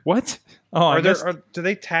 What? Oh, Do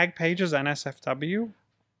they tag pages NSFW?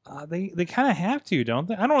 they kind of have to, don't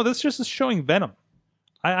they? I don't know. This just is showing Venom.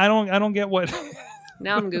 I don't get what.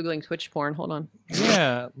 Now I'm googling Twitch porn. Hold on.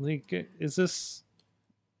 Yeah, like is this?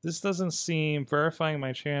 This doesn't seem verifying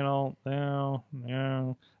my channel. No.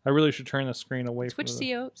 I really should turn the screen away Twitch from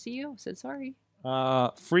CEO said sorry.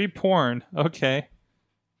 free porn. Okay.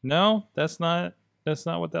 No, that's not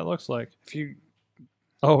what that looks like. If you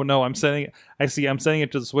Oh no, I'm sending it. I see. I'm sending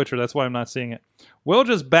it to the switcher. That's why I'm not seeing it. We'll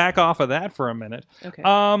just back off of that for a minute. Okay.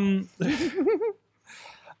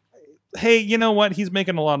 Hey, you know what? He's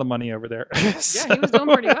making a lot of money over there. Yeah, he was doing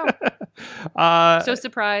pretty well. So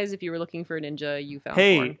surprise, if you were looking for a ninja, you found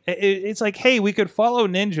porn. It's like, hey, we could follow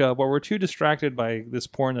Ninja, but we're too distracted by this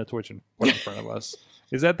porn that Twitch put in front of us.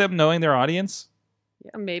 Is that them knowing their audience?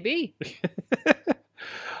 Yeah, maybe.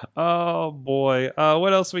 Oh boy.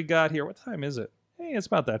 What else we got here? What time is it? Hey, it's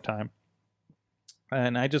about that time.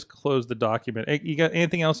 And I just closed the document. Hey, you got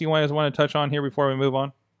anything else you guys want to touch on here before we move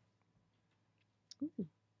on?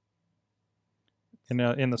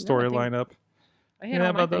 In the story lineup. I hit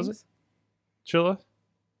all my things. Chilla?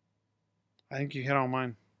 I think you hit on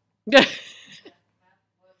mine.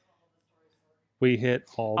 We hit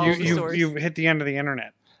all All the the stories. stories. You've hit the end of the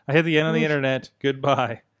internet. I hit the end of the internet.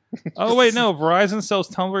 Goodbye. Oh wait, no. Verizon sells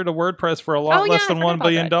Tumblr to WordPress for a lot less than $1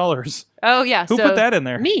 billion. Oh yeah. Who put that in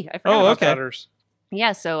there? Me. I forgot Oh, about okay. that. Butters.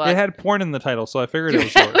 Yeah. So It had porn in the title, so I figured it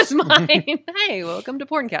was that was yours. mine. Hey, welcome to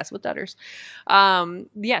Porncast with Dutters.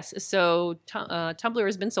 Yes, so Tumblr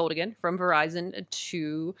has been sold again from Verizon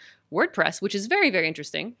to WordPress, which is very, very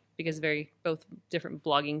interesting because both different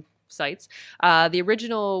blogging sites. The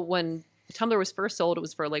original, when Tumblr was first sold, it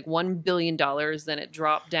was for like $1 billion. Then it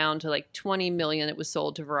dropped down to like $20 million. It was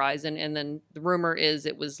sold to Verizon, and then the rumor is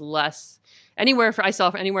it was less. I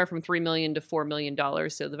saw anywhere from $3 million to $4 million.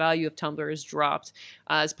 So the value of Tumblr has dropped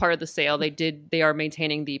as part of the sale. They are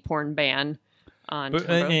maintaining the porn ban on But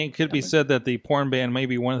Tumblr. it could be said that the porn ban may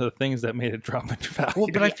be one of the things that made it drop in value. Well,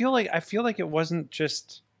 but I feel like it wasn't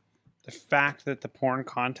just the fact that the porn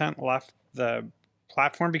content left the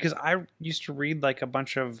platform, because I used to read like a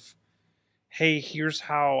bunch of, hey, here's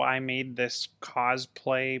how I made this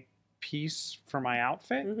cosplay piece for my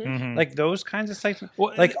outfit. Mhm. Like those kinds of sites.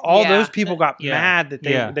 Well, Like all yeah, those people got yeah, mad that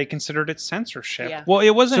yeah. they considered it censorship. Yeah. well, it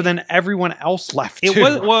wasn't. So then everyone else left it too.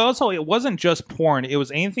 was well. Also, it wasn't just porn. It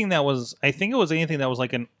was anything that was. I think it was anything that was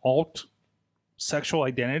like an alt sexual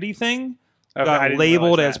identity thing. Okay, I Got didn't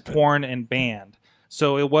labeled realize as that. porn and banned.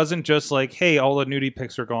 So it wasn't just like, hey, all the nudie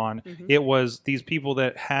pics are gone. Mhm. It was these people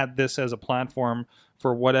that had this as a platform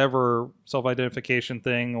for whatever self-identification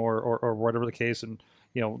thing or whatever the case, and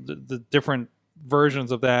the different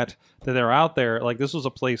versions of that are out there. Like this was a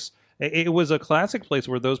place. It was a classic place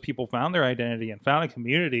where those people found their identity and found a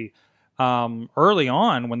community early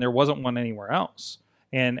on when there wasn't one anywhere else.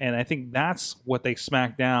 And I think that's what they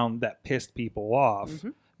smacked down that pissed people off,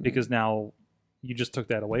 Mhm. because now you just took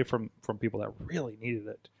that away from people that really needed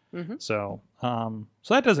it. Mhm. So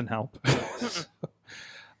that doesn't help.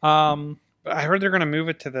 um, I heard they're going to move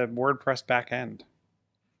it to the WordPress back end.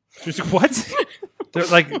 just what? They're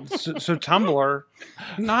like so Tumblr,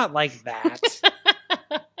 not like that.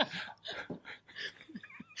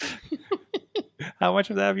 How much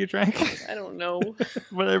of that have you drank? I don't know.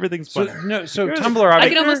 But everything's So fun. no, so Yours- Tumblr. I I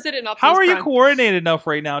can almost sit in Optimus How are you Prime. coordinated enough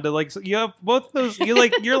right now to like? You have both those. You're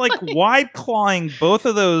like wide clawing both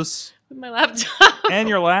of those With my laptop. and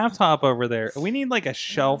your laptop over there. We need like a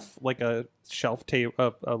shelf table,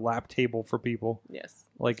 a lap table for people Yes.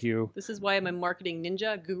 like you. This is why I'm a marketing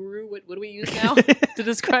ninja guru. What do we use now to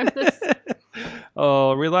describe this? Oh,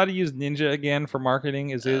 are we allowed to use Ninja again for marketing?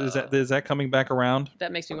 Is that coming back around?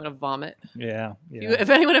 That makes me want to vomit. Yeah. If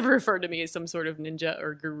anyone ever referred to me as some sort of ninja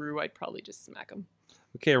or guru, I'd probably just smack them.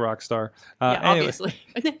 Okay, Rockstar. Yeah, Anyway. obviously.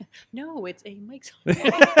 No, it's a Mike's.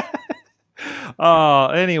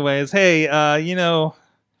 Anyways, hey,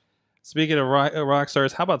 speaking of rock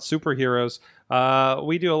stars, how about superheroes?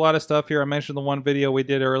 We do a lot of stuff here. I mentioned the one video we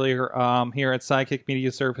did earlier here at Sidekick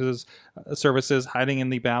Media Services, hiding in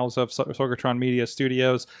the bowels of Sorgatron Media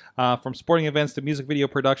Studios. From sporting events to music video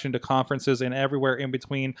production to conferences and everywhere in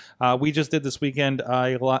between. We just did this weekend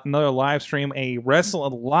another live stream, a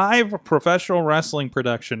live professional wrestling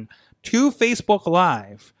production to Facebook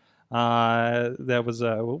Live. That was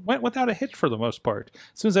went without a hitch for the most part,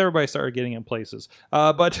 as soon as everybody started getting in places.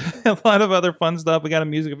 But a lot of other fun stuff. We got a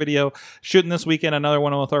music video shooting this weekend, another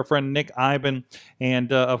one with our friend Nick Iben,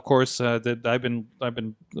 and of course I've been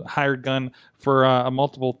hired gun for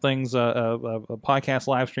multiple things. A podcast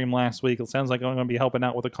live stream last week. It sounds like I'm going to be helping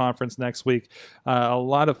out with a conference next week. A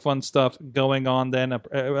lot of fun stuff going on. Then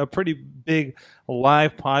a pretty big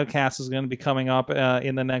live podcast is going to be coming up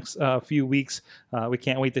in the next few weeks. We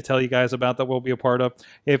can't wait to tell you guys about that. We'll be a part of.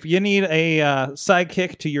 If you need a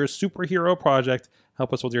sidekick to your superhero project,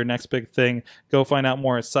 help us with your next big thing, go find out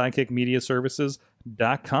more at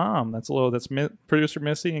sidekickmediaservices.com. That's producer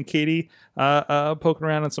Missy and Katie poking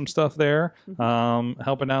around on some stuff there,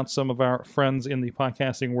 helping out some of our friends in the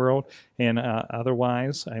podcasting world, and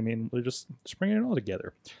otherwise, I mean, we're just bringing it all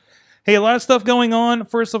together. Hey, a lot of stuff going on.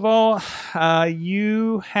 First of all,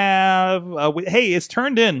 you have it's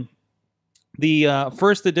turned in the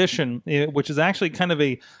first edition, which is actually kind of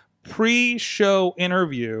a pre-show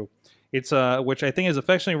interview. It's which I think is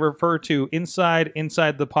affectionately referred to inside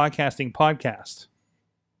the podcasting podcast.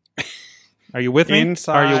 Are you with me?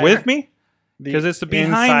 Are you with me? Because it's the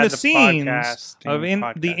behind the scenes of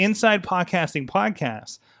the inside podcasting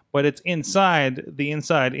podcast, but it's inside the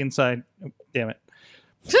inside. Damn it.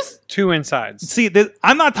 Just two insides. See,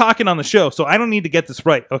 I'm not talking on the show, so I don't need to get this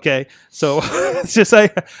right, okay? So it's just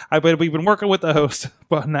we've been working with the host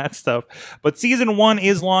on that stuff. But season 1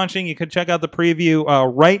 is launching. You can check out the preview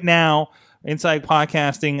right now. Inside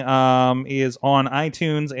Podcasting is on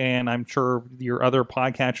iTunes, and I'm sure your other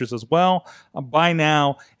podcatchers as well by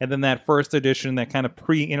now. And then that first edition, that kind of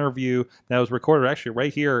pre-interview that was recorded actually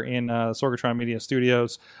right here in Sorgatron Media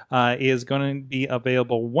Studios, is going to be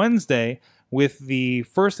available Wednesday, with the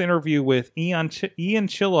first interview with Ian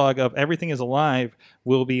Chilla of Everything Is Alive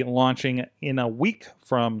will be launching in a week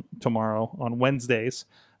from tomorrow on Wednesdays.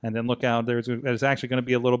 And then look out, there's actually going to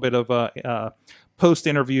be a little bit of a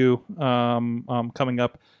post-interview coming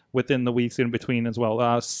up within the weeks in between as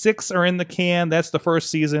well. 6 are in the can. That's the first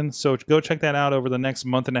season, so go check that out over the next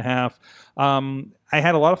month and a half. I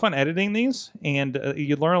had a lot of fun editing these, and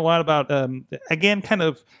you learn a lot about, again,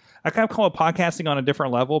 I kind of call it podcasting on a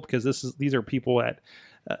different level, because these are people at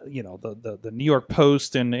the New York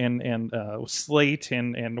Post and Slate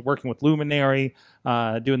and working with Luminary,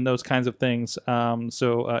 doing those kinds of things.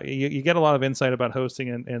 So you get a lot of insight about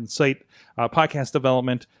hosting and site podcast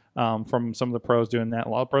development from some of the pros doing that. A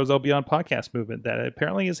lot of pros that'll be on podcast movement that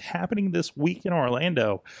apparently is happening this week in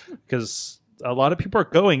Orlando, because a lot of people are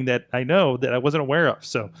going that I know that I wasn't aware of.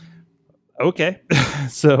 So Okay.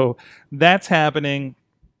 So that's happening.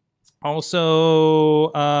 Also,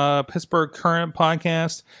 Pittsburgh Current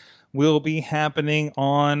podcast will be happening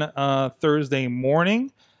on Thursday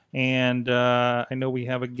morning. And I know we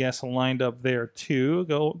have a guest lined up there too.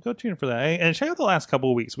 Go tune in for that. And check out the last couple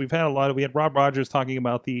of weeks. We had Rob Rogers talking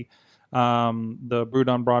about the Brood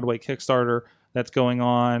on Broadway Kickstarter that's going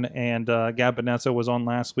on, and Gab Bonezzo was on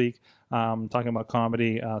last week talking about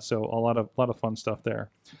comedy. So a lot of fun stuff there.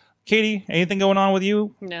 Katie, anything going on with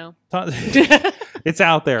you? No. It's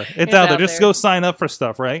out there. It's out there. Just go sign up for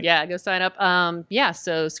stuff, right? Yeah, go sign up.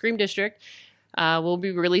 So Scream District. We'll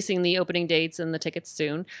be releasing the opening dates and the tickets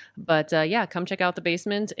soon. But come check out the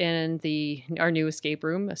basement and our new escape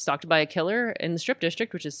room, Stalked by a Killer in the Strip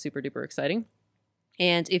District, which is super duper exciting.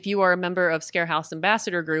 And if you are a member of ScareHouse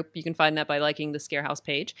Ambassador Group, you can find that by liking the ScareHouse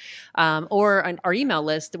page. Or on our email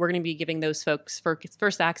list, we're going to be giving those folks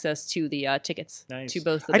first access to the tickets to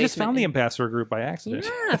both the I just basement found the Ambassador Group by accident.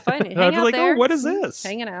 Yeah, fine. Hang I was out like, there. oh, what is this?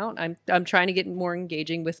 Hanging out. I'm trying to get more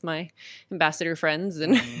engaging with my ambassador friends,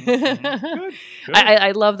 and Good.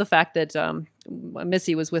 I love the fact that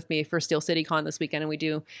Missy was with me for Steel City Con this weekend, and we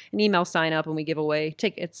do an email sign up and we give away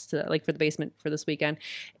tickets to, for the basement for this weekend.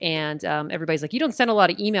 And everybody's like, "You don't send a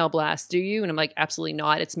lot of email blasts, do you?" And I'm like, "Absolutely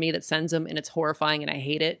not. It's me that sends them, and it's horrifying, and I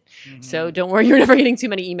hate it. So don't worry, you're never getting too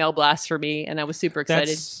many email blasts for me." And I was super excited.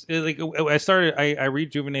 That's like I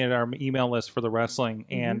rejuvenated our email list for the wrestling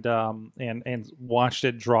and watched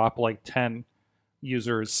it drop like 10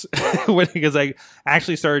 users because I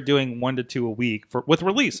actually started doing 1 to 2 a week with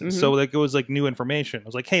releases. So like it was like new information. I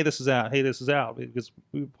was like, hey, this is out. Hey, this is out, because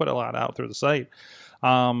we put a lot out through the site.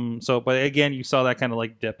 But again, you saw that kind of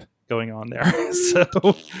like dip going on there. So,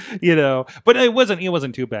 but it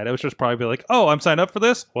wasn't too bad. It was just probably like, oh, I'm signed up for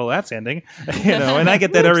this. Well, that's ending, and I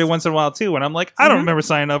get that every once in a while too. And I'm like, I don't remember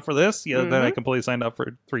signing up for this. That I completely signed up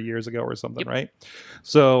for 3 years ago or something. Yep. Right.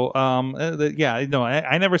 So,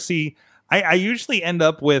 I never see, I usually end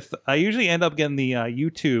up getting the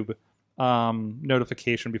YouTube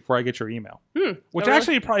notification before I get your email, which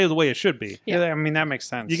actually probably is the way it should be. Yeah, I mean, that makes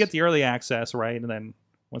sense. You get the early access, right? And then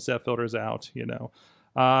once that filters out,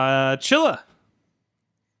 Chilla.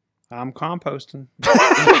 I'm composting.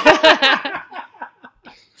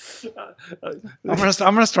 I'm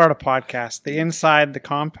gonna start a podcast, the Inside the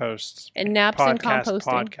Compost and naps and composting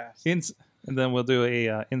podcast. And then we'll do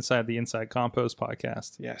a Inside the Inside Compost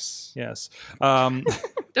podcast. Yes.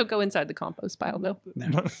 Don't go inside the compost pile, though. No.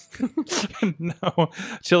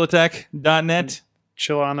 Chillatech.net.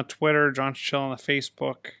 Chilla on the Twitter. John's Chilla on the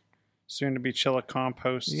Facebook. Soon to be Chilla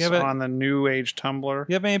Compost on the New Age Tumblr.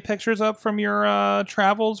 You have any pictures up from your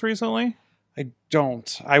travels recently? I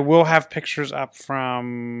don't. I will have pictures up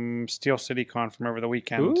from Steel City Con from over the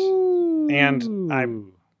weekend. Ooh. And I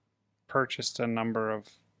purchased a number of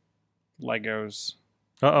Legos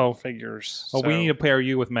figures. Oh, we need to pair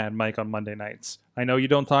you with Mad Mike on Monday nights. I know you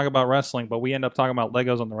don't talk about wrestling, but we end up talking about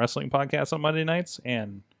Legos on the wrestling podcast on Monday nights,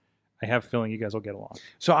 and I have a feeling you guys will get along.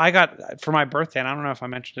 So I got, for my birthday, and I don't know if I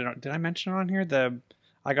mentioned it. Did I mention it on here?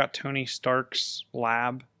 I got Tony Stark's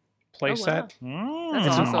Lab playset. Wow. That's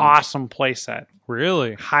It's awesome. an awesome playset.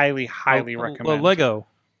 Really? Highly recommend. A Lego,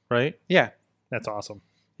 right? Yeah. That's awesome.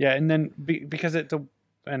 Yeah, and then because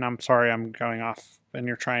and I'm sorry I'm going off and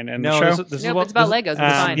you're trying to end the show. It's about Legos. It's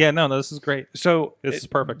fine. Yeah, no, this is great. So this is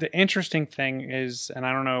perfect. The interesting thing is, and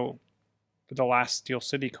I don't know the last Steel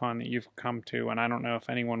City Con that you've come to, and I don't know if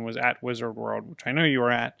anyone was at Wizard World, which I know you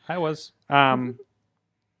were at. I was.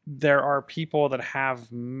 There are people that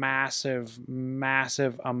have massive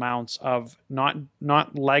amounts of not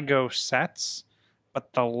Lego sets,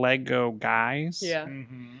 but the Lego guys. Yeah.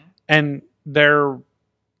 And they're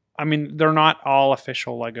not all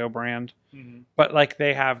official Lego brand, but like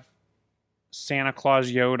they have Santa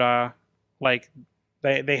Claus, Yoda, like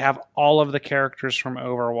they have all of the characters from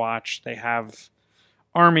Overwatch. They have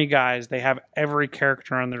army guys. They have every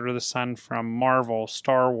character under the sun from Marvel,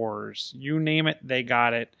 Star Wars, you name it, they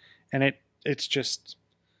got it. And it's just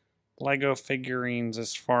Lego figurines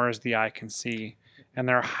as far as the eye can see, and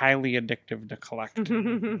they're highly addictive to collect.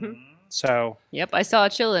 So, yep, I saw a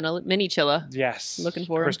Chilla, a mini Chilla. Yes, looking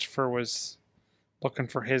for Christopher was looking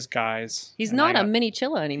for his guys. He's not a mini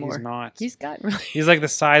Chilla anymore. He's not. He's got really. He's like the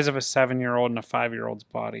size of a 7-year-old and a 5-year-old's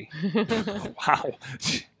body. Wow.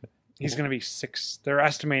 He's going to be 6. They're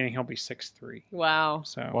estimating he'll be 6'3". Wow.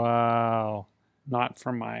 So wow. Not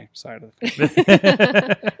from my side of the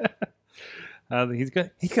family.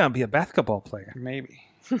 He's gonna be a basketball player. Maybe.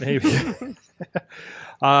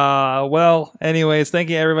 Well, anyways, thank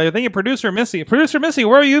you everybody. Thank you, Producer Missy. Producer Missy,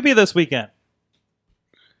 where will you be this weekend?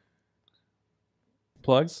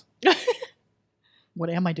 Plugs? What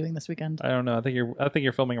am I doing this weekend? I don't know. I think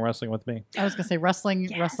you're filming wrestling with me. I was gonna say wrestling,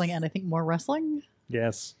 Yes. wrestling, and I think more wrestling.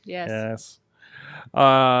 Yes. Yes. Yes.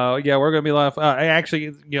 Yeah, we're gonna be live.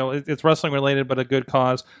 Actually, it's wrestling related, but a good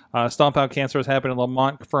cause. Stomp Out Cancer is happening in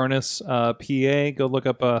Lamont Furnace, PA. Go look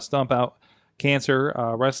up Stomp Out Cancer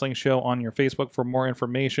wrestling show on your Facebook for more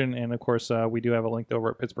information. And of course, we do have a link over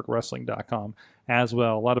at pittsburghwrestling.com as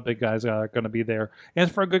well. A lot of big guys are going to be there, and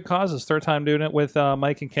it's for a good cause. It's third time doing it with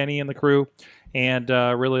Mike and Kenny and the crew, and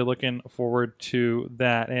really looking forward to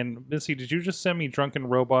that. And Missy, did you just send me Drunken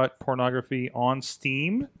Robot Pornography on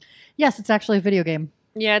Steam? Yes, it's actually a video game.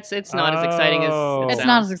 Yeah, it's not as exciting as Oh. it It's sounds.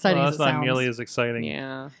 not as exciting Well, as that's it not sounds. nearly as exciting.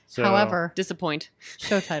 Yeah. So, However, Disappoint.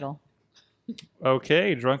 show title.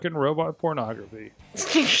 okay, Drunken Robot Pornography.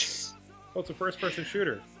 Oh, it's a first-person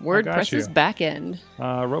shooter. WordPress's back end.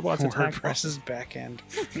 Robots attack. WordPress's back end.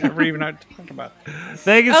 Never even know what to talk about.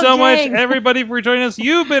 Thank you so Oh, much, dang. everybody, for joining us.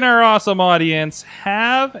 You've been our awesome audience.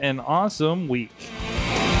 Have an awesome week.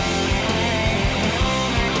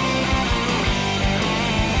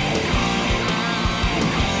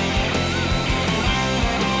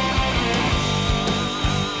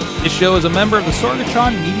 This show is a member of the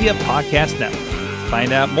Sorgatron Media Podcast Network.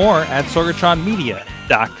 Find out more at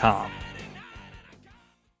sorgatronmedia.com.